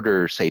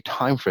shorter, say,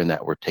 time frame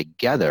that we're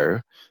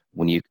together,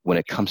 when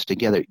it comes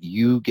together,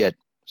 you get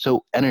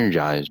so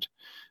energized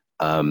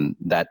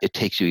that it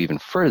takes you even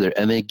further,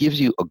 and then it gives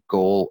you a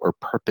goal or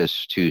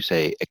purpose to,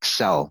 say,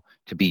 excel,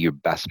 to be your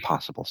best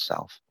possible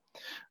self.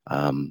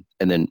 And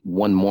then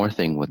one more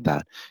thing with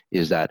that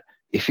is that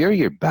if you're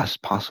your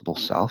best possible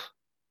self,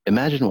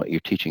 imagine what you're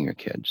teaching your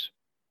kids,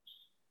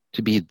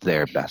 to be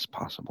their best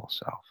possible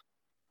self,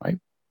 right?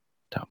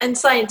 So. And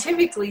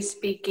scientifically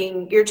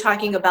speaking, you're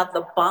talking about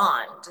the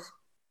bond.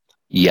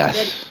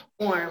 Yes,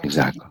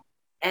 exactly.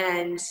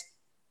 And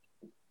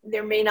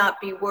there may not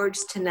be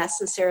words to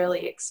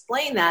necessarily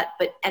explain that,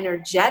 but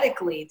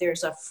energetically,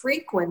 there's a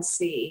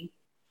frequency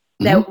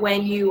that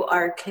when you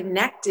are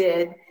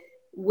connected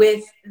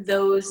with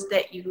those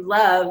that you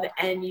love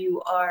and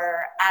you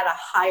are at a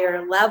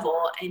higher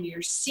level and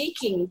you're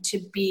seeking to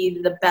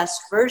be the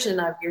best version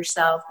of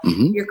yourself,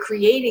 you're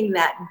creating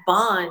that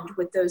bond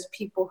with those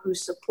people who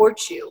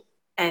support you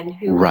and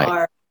who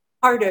are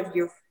part of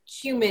your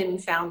human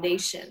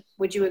foundation.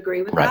 Would you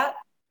agree with that?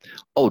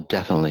 Oh,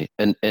 definitely.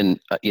 And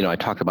I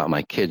talked about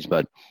my kids,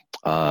 but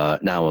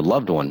now a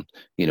loved one,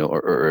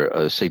 or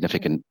a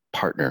significant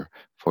partner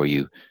for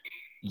you,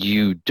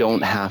 you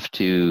don't have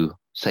to,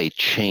 say,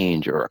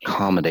 change or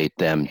accommodate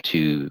them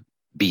to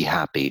be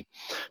happy,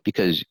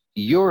 because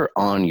you're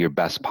on your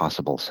best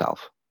possible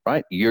self,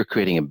 right? You're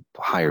creating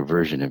a higher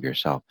version of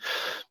yourself,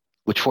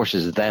 which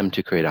forces them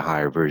to create a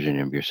higher version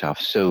of yourself.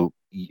 So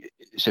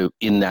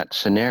in that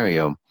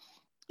scenario,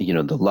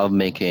 the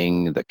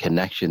lovemaking, the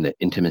connection, the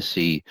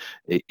intimacy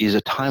is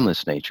a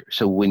timeless nature.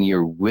 So when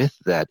you're with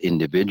that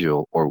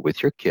individual or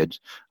with your kids,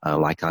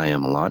 like I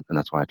am a lot, and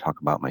that's why I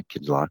talk about my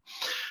kids a lot,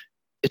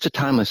 it's a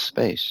timeless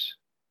space.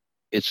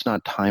 It's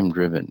not time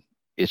driven.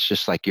 It's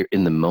just like you're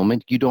in the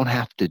moment. You don't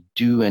have to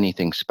do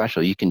anything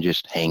special. You can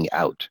just hang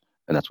out.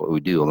 And that's what we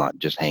do a lot,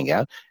 just hang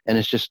out. And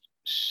it's just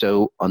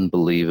so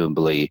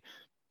unbelievably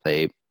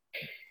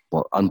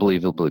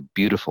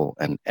beautiful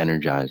and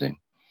energizing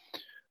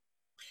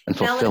and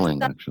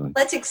fulfilling, actually.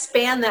 Let's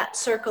expand that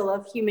circle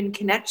of human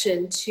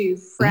connection to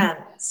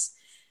friends.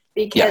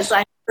 Because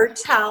I heard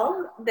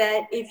tell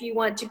that if you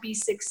want to be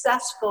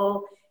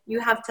successful, you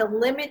have to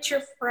limit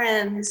your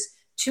friends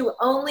to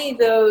only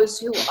those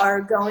who are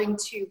going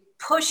to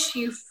push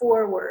you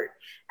forward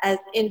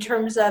in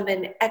terms of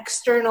an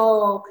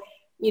external,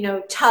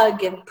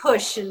 tug and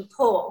push and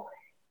pull.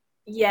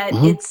 Yet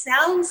it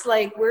sounds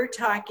like we're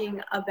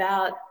talking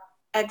about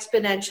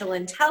exponential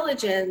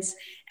intelligence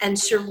and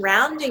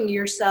surrounding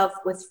yourself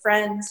with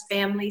friends,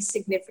 family,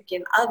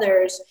 significant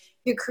others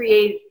who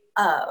create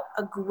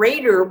a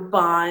greater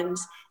bond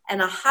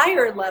and a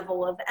higher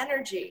level of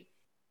energy.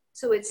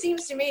 So it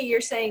seems to me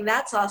you're saying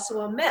that's also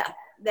a myth,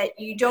 that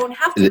you don't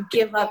have to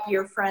give up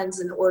your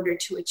friends in order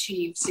to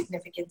achieve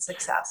significant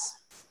success.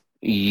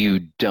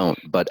 You don't,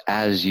 but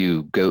as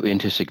you go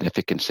into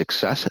significant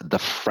success, the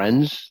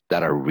friends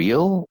that are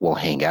real will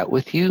hang out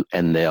with you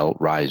and they'll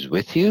rise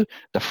with you.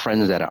 The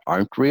friends that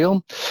aren't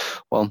real,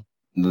 well,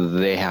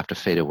 they have to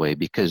fade away,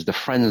 because the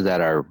friends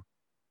that are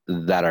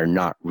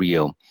not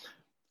real,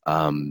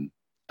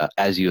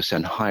 as you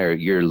ascend higher,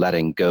 you're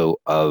letting go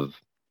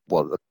of,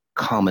 the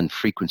common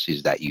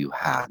frequencies that you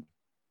had.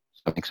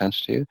 Does that make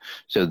sense to you?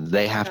 So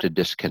they have to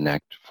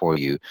disconnect for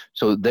you.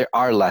 So there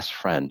are less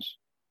friends,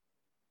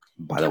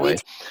 by the way.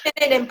 Can we take a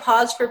minute and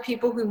pause for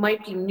people who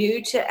might be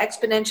new to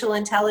exponential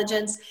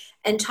intelligence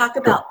and talk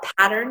about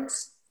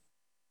patterns?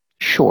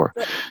 Sure.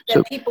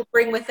 That people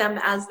bring with them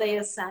as they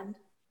ascend?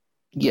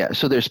 Yeah,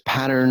 so there's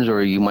patterns,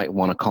 or you might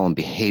want to call them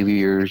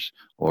behaviors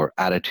or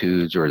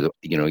attitudes, or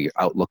your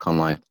outlook on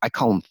life. I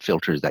call them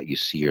filters that you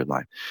see your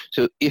life.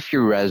 So if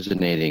you're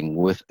resonating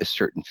with a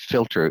certain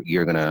filter,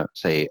 you're gonna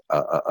say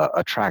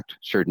attract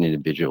certain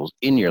individuals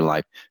in your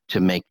life to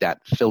make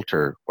that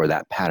filter or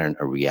that pattern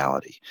a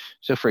reality.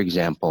 So, for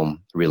example,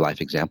 real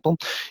life example,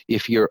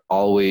 if you're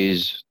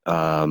always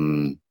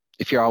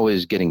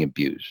getting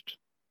abused,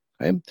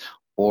 okay,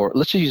 or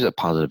let's just use a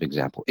positive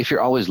example. If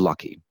you're always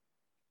lucky,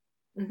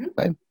 Mm-hmm.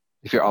 okay?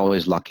 If you're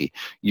always lucky,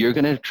 you're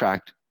going to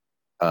attract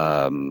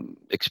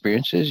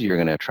experiences, you're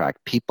going to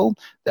attract people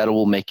that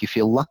will make you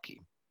feel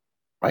lucky,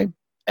 right?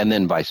 And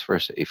then vice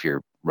versa. If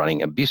you're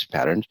running abuse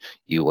patterns,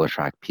 you will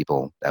attract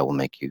people that will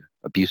make you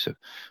abusive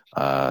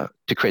to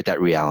create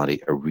that reality,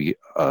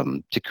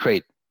 to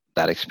create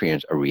that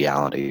experience a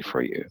reality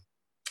for you,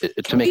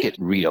 to make it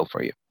real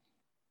for you.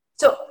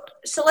 So,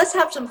 so let's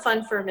have some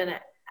fun for a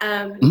minute.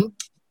 Mm-hmm.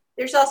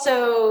 There's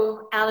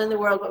also out in the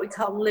world what we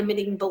call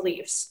limiting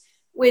beliefs,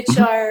 which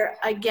Mm-hmm. are,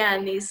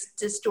 again, these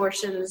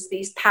distortions,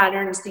 these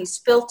patterns, these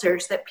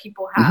filters that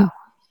people Mm-hmm. have.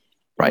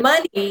 Right.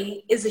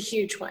 Money is a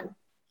huge one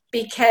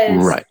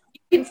because Right.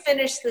 you can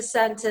finish the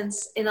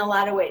sentence in a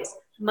lot of ways.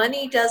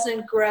 Money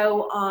doesn't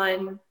grow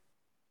on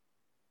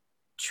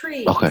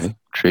trees. Okay.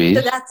 Trees.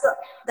 So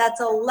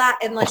that's a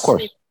lack, unless Of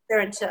course.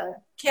 they're into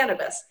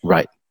cannabis.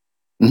 Right.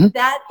 Mm-hmm.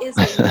 That is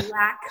a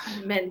lack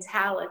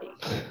mentality.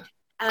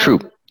 True.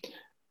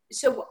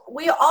 So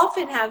we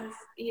often have,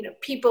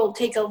 people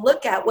take a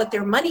look at what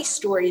their money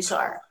stories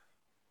are.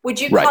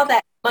 Would you call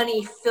that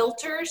money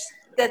filters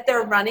that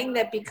they're running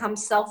that become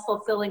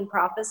self-fulfilling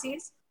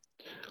prophecies?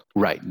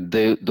 Right.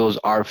 Those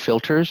are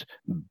filters,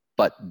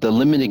 but the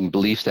limiting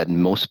beliefs that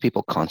most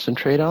people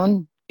concentrate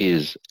on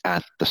is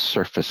at the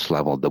surface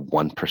level, the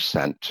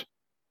 1%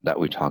 that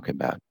we talk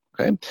about.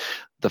 Okay.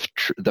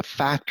 The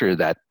factor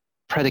that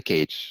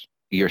predicates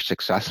your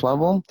success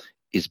level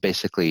is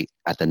basically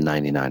at the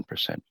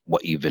 99%,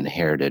 what you've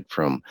inherited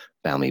from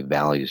family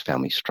values,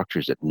 family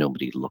structures that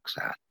nobody looks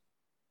at.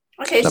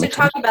 Okay, so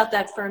talk about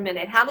that for a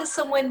minute. How does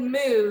someone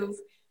move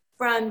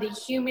from the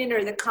human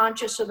or the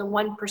conscious or the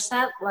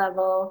 1%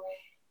 level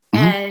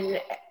and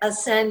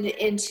ascend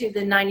into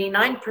the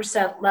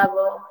 99%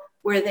 level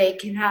where they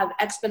can have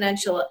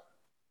exponential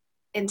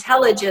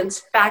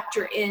intelligence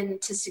factor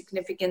into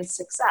significant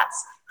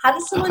success? How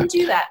does someone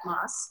do that,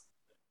 Moss?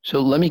 So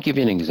let me give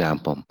you an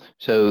example.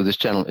 So this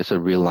gentleman, it's a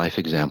real life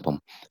example.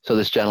 So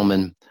this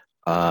gentleman,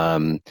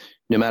 no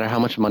matter how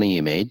much money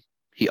he made,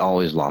 he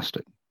always lost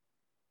it.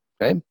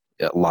 Okay.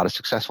 A lot of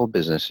successful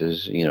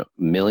businesses,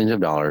 millions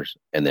of dollars,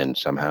 and then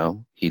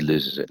somehow he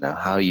loses it. Now,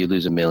 how you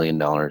lose $1 million,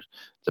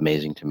 it's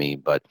amazing to me,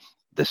 but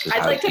this is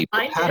how he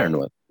put pattern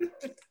with.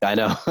 I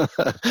know,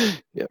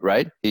 yeah,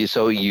 right?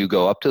 So you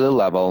go up to the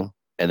level,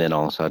 and then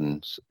all of a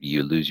sudden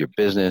you lose your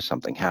business,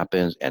 something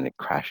happens, and it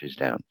crashes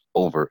down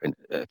over. And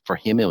for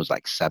him, it was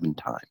like 7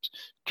 times.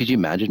 Could you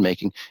imagine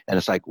making? And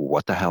it's like,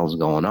 what the hell is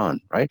going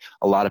on, right?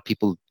 A lot of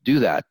people do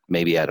that,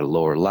 maybe at a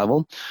lower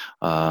level.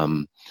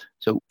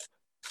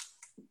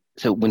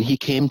 So when he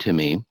came to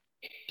me,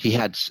 he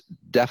had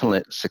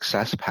definite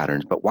success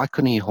patterns, but why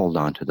couldn't he hold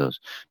on to those?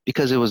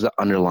 Because it was the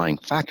underlying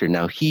factor.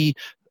 Now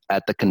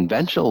at the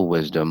conventional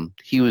wisdom,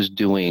 he was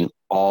doing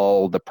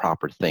all the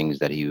proper things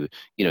that you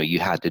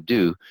had to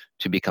do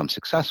to become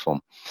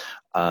successful.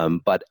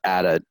 But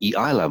at an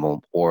EI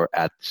level, or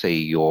at, say,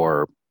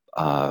 your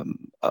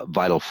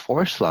vital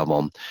force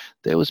level,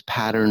 there was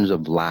patterns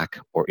of lack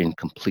or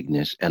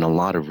incompleteness and a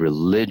lot of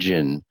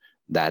religion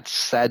that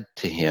said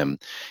to him,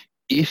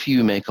 if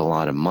you make a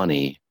lot of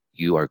money,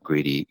 you are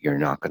greedy. You're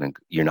not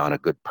a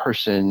good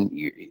person.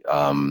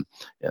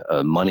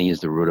 Money is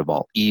the root of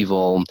all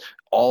evil.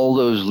 All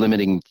those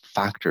limiting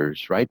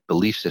factors, right?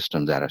 Belief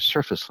systems at a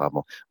surface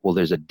level. Well,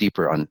 there's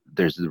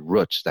there's the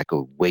roots that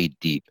go way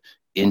deep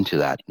into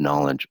that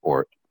knowledge,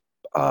 or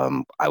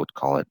I would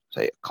call it,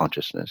 say,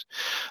 consciousness.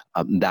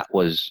 That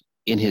was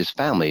in his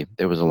family.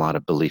 There was a lot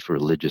of belief,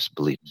 religious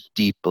belief,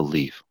 deep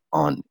belief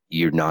on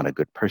you're not a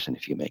good person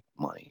if you make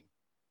money.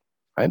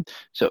 Right?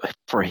 So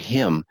for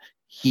him,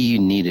 he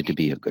needed to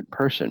be a good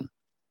person.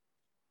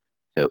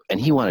 So, and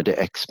he wanted to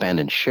expand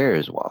and share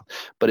as well.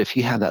 But if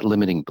you have that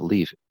limiting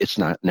belief, it's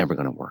never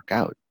going to work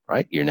out,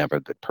 right? You're never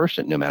a good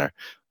person, no matter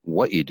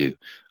what you do.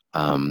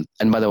 And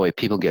by the way,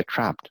 people get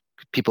trapped.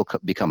 People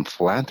become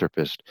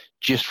philanthropists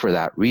just for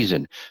that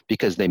reason,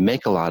 because they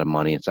make a lot of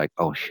money. It's like,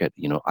 oh shit,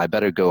 I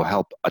better go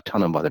help a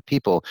ton of other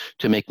people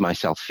to make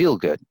myself feel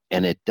good.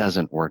 And it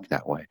doesn't work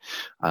that way.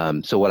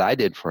 So what I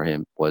did for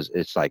him was,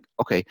 it's like,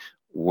 okay,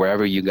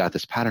 wherever you got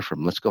this pattern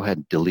from, let's go ahead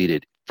and delete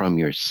it from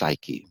your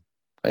psyche,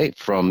 right?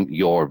 From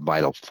your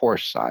vital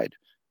force side,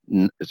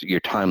 your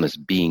timeless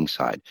being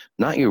side,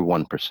 not your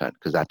 1%,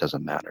 because that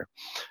doesn't matter.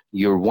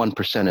 Your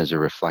 1% is a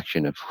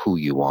reflection of who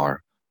you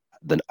are,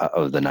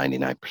 of the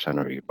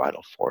 99% of your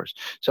vital force.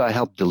 So I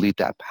helped delete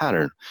that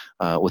pattern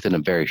within a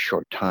very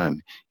short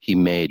time.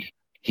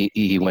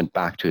 He went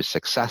back to his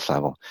success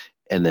level.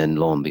 And then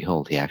lo and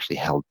behold, he actually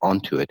held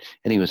onto it,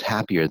 and he was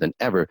happier than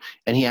ever.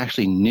 And he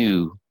actually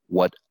knew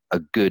what a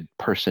good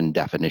person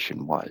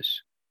definition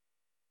was.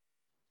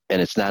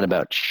 And it's not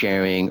about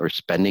sharing or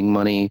spending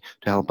money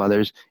to help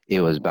others.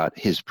 It was about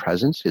his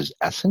presence, his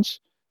essence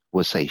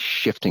was, say,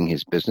 shifting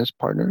his business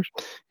partners,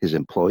 his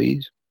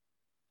employees,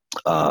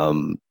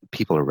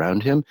 people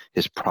around him,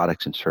 his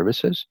products and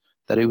services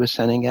that he was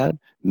sending out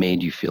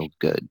made you feel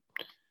good.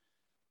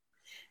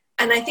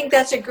 And I think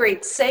that's a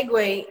great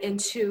segue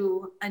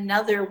into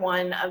another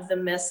one of the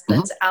myths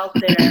that's out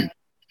there,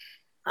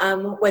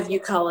 whether you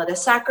call it a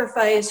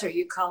sacrifice or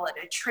you call it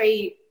a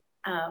trait,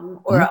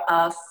 or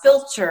a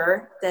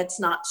filter that's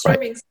not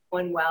serving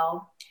someone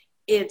well.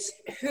 It's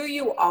who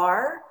you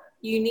are.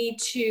 You need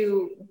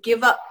to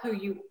give up who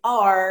you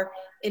are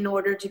in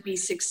order to be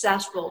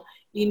successful.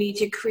 You need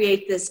to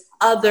create this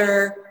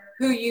other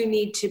who you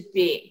need to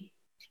be.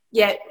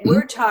 Yet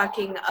we're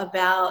talking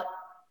about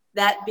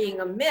that being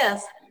a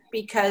myth,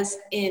 because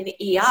in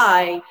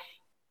EI,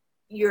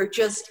 you're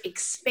just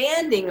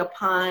expanding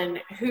upon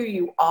who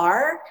you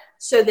are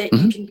so that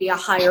you can be a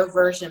higher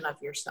version of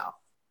yourself.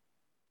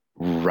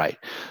 Right.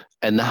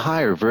 And the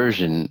higher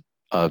version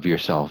of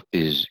yourself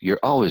is you're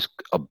always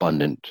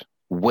abundant,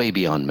 way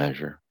beyond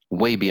measure,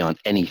 way beyond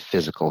any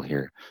physical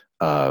here,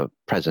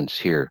 presence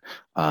here.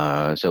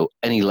 So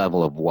any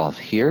level of wealth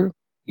here,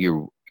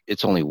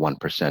 it's only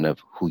 1% of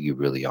who you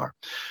really are.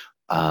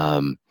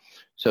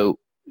 So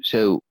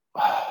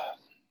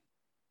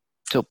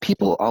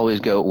people always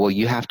go, well,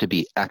 you have to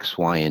be X,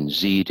 Y, and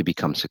Z to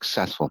become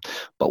successful.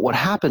 But what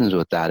happens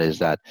with that is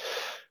that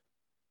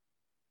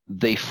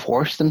they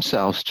force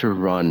themselves to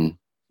run,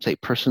 say,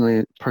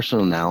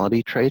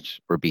 personality traits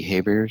or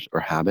behaviors or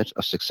habits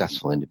of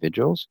successful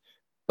individuals,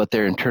 but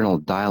their internal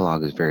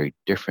dialogue is very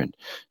different.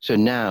 So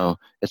now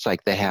it's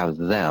like they have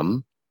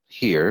them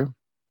here.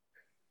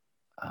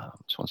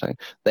 Just one second.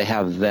 They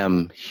have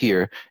them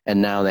here,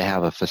 and now they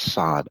have a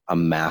facade, a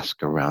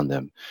mask around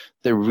them.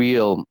 Their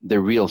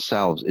real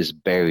selves is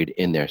buried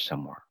in there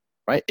somewhere,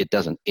 right? It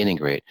doesn't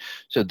integrate.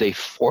 So they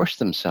force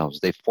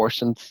themselves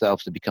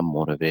to become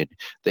motivated.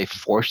 They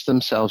force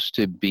themselves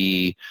to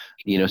be,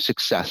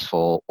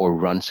 successful or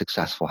run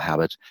successful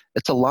habits.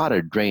 It's a lot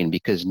of drain,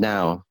 because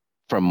now,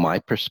 from my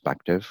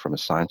perspective, from a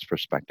science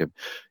perspective,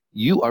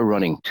 you are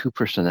running two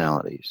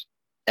personalities.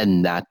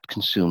 And that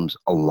consumes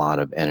a lot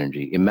of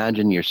energy.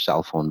 Imagine your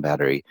cell phone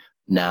battery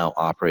now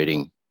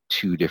operating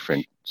two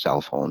different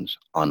cell phones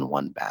on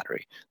one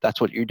battery.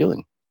 That's what you're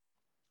doing,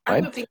 right?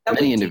 I don't think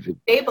that would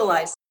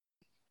destabilize.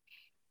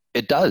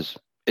 It does.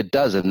 It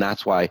does. And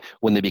that's why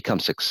when they become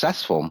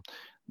successful,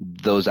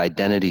 those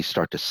identities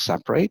start to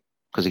separate,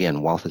 because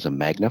again, wealth is a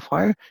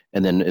magnifier.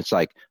 And then it's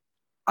like,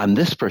 I'm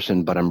this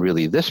person, but I'm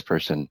really this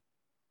person,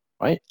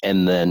 right?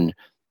 And then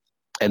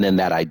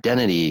that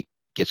identity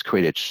gets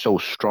created so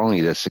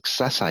strongly, the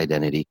success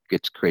identity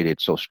gets created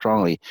so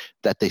strongly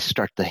that they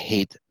start to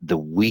hate the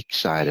weak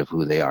side of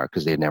who they are,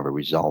 because they never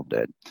resolved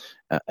it.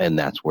 And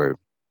that's where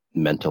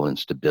mental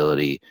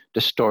instability,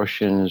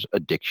 distortions,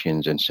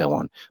 addictions, and so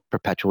on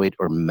perpetuate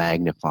or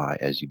magnify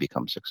as you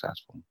become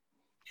successful.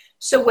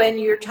 So when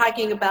you're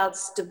talking about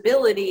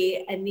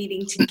stability and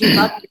needing to give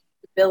up your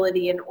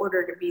stability in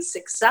order to be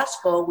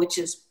successful, which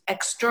is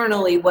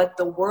externally what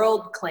the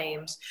world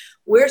claims,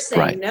 we're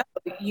saying, no,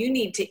 you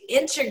need to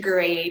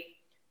integrate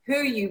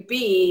who you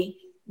be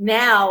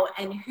now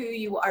and who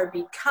you are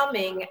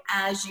becoming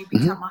as you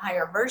become a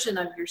higher version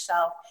of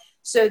yourself,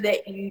 so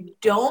that you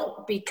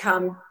don't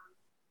become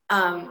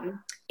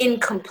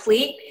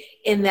incomplete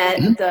in that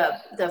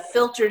the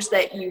filters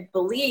that you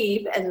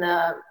believe and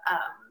the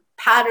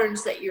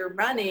patterns that you're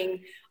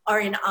running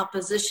are in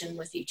opposition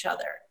with each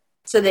other,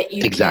 so that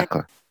you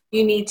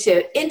you need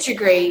to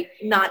integrate,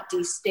 not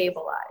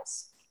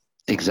destabilize.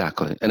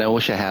 Exactly. And I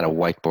wish I had a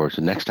whiteboard.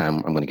 So next time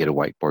I'm going to get a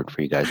whiteboard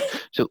for you guys.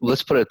 So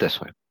let's put it this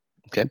way.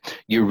 Okay.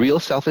 Your real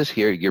self is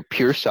here. Your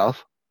pure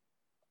self,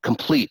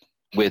 complete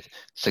with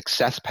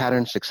success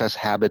patterns, success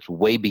habits,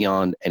 way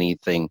beyond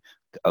anything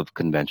of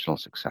conventional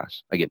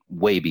success. Again,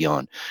 way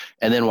beyond.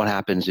 And then what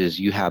happens is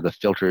you have the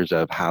filters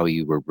of how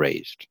you were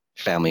raised,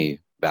 family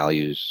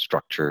values,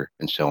 structure,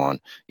 and so on,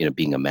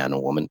 being a man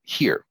or woman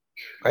here.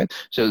 Right?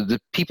 So the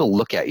people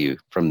look at you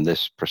from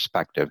this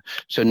perspective.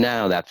 So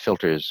now that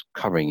filter is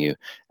covering you.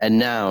 And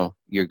now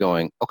you're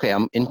going, okay,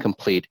 I'm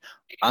incomplete.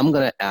 I'm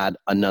going to add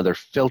another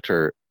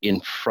filter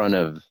in front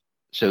of,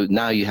 so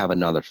now you have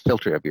another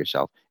filter of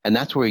yourself. And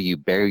that's where you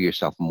bury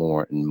yourself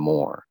more and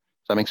more.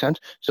 Does that make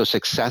sense? So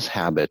success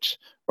habits,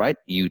 right?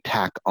 You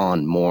tack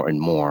on more and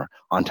more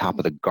on top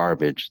of the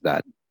garbage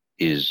that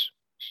is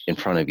in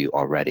front of you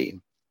already.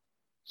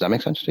 Does that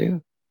make sense to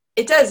you?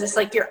 It does. It's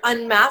like you're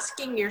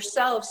unmasking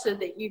yourself so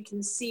that you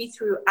can see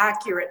through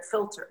accurate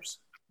filters.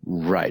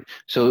 Right.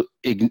 So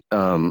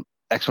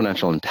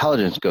exponential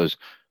intelligence goes,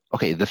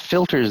 okay, the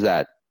filters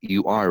that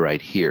you are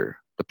right here,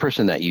 the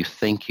person that you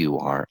think you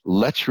are,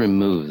 let's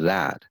remove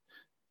that.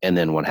 And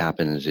then what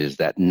happens is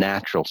that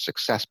natural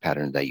success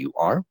pattern that you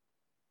are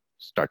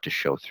start to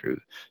show through.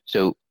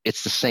 So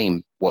it's the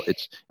same, well,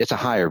 it's a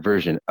higher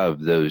version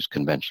of those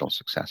conventional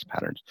success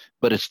patterns,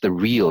 but it's the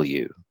real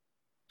you.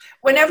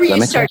 Whenever Does that you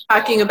make start sense?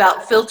 talking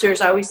about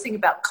filters, I always think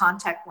about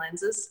contact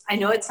lenses. I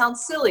know it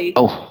sounds silly,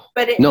 Oh,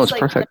 but no, it's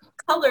it's like the perfect.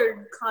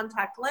 colored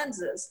contact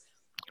lenses.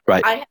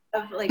 Right. I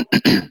have like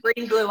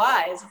green blue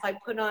eyes. If I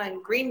put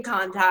on green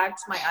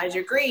contacts, my eyes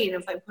are green.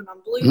 If I put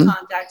on blue Mm-hmm.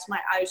 contacts, my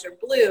eyes are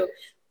blue.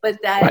 But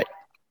that Right.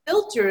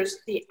 filters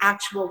the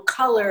actual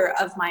color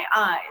of my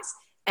eyes,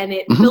 and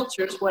it Mm-hmm.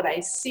 filters what I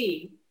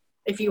see,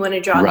 if you want to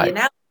draw the Right.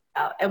 analogy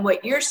out. And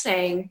what you're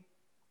saying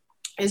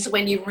is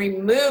when you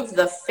remove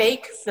the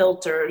fake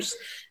filters,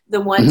 the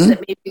ones Mm-hmm.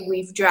 that maybe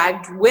we've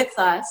dragged with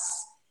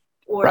us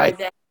or Right.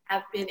 that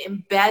have been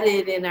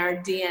embedded in our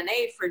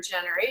DNA for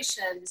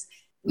generations,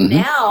 Mm-hmm.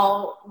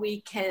 now we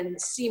can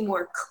see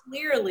more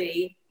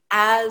clearly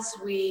as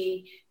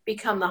we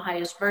become the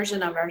highest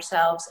version of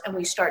ourselves and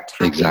we start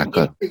tapping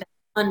Exactly. into that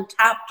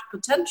untapped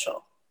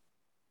potential.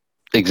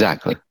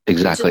 Exactly. Which is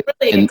Exactly.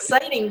 really And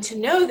exciting to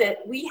know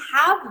that we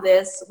have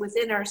this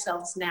within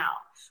ourselves now.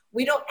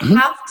 We don't mm-hmm.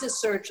 have to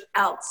search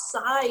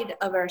outside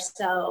of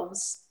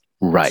ourselves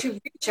Right. to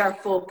reach our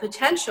full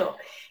potential.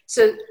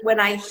 So when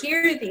I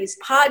hear these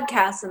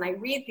podcasts and I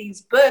read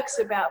these books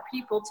about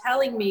people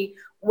telling me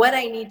what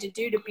I need to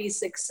do to be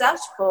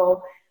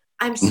successful,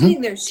 I'm Mm-hmm.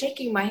 sitting there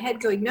shaking my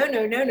head going, no,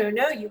 no, no, no,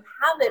 no, you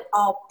have it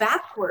all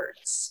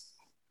backwards.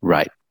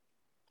 Right.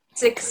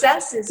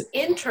 Success is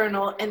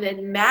internal and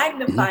then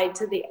magnified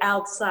to the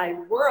outside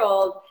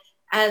world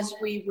as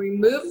we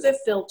remove the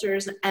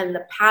filters and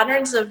the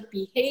patterns of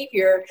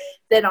behavior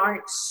that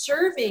aren't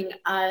serving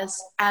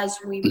us as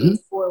we Mm-hmm.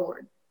 move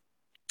forward.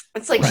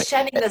 It's like Right.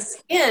 shedding the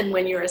skin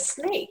when you're a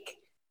snake.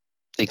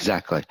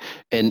 Exactly.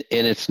 And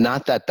it's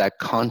not that that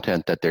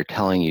content that they're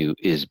telling you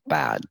is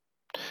bad,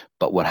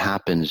 but what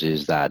happens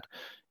is that,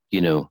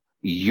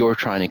 you're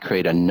trying to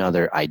create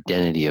another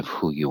identity of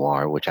who you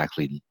are, which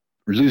actually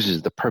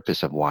loses the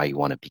purpose of why you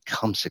want to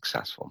become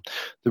successful.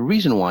 The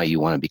reason why you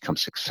want to become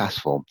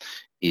successful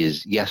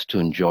is, yes, to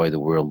enjoy the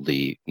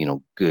worldly,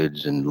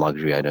 goods and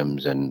luxury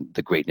items and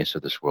the greatness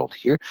of this world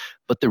here,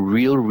 but the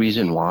real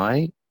reason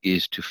why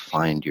is to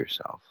find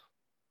yourself,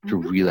 to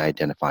really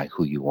identify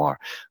who you are.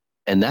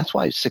 And that's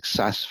why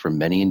success for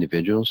many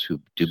individuals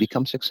who do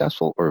become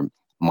successful or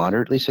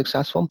moderately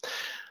successful,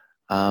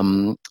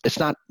 it's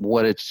not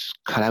what it's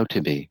cut out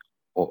to be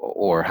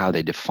or how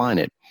they define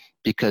it,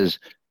 because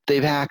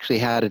they've actually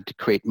had to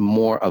create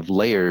more of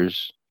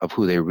layers of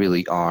who they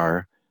really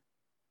are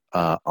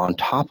on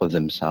top of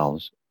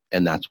themselves.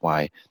 And that's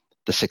why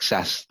the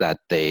success that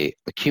they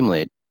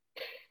accumulate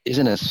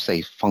isn't as,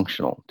 say,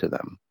 functional to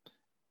them.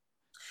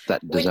 Does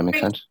Which that make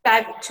brings sense?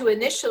 back to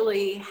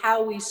initially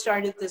how we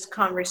started this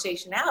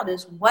conversation out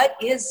is what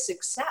is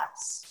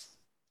success?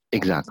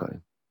 Exactly.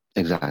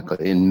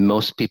 Exactly. And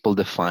most people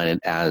define it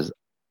as,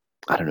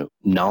 I don't know,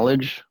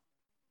 knowledge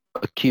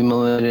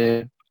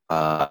accumulated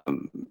in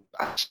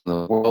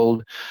the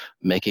world,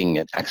 making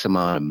an X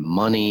amount of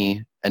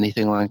money,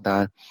 anything like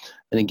that.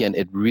 And again,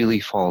 it really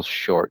falls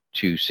short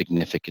to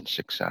significant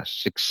success.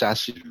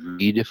 Success is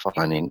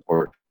redefining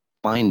or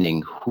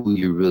finding who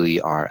you really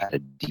are at a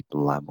deep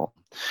level.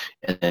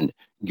 And then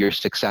your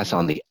success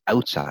on the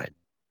outside,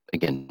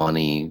 again,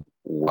 money,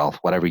 wealth,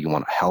 whatever you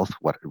want, health,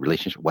 what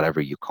relationship,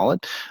 whatever you call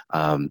it,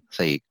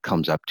 say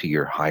comes up to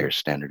your higher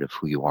standard of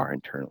who you are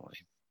internally.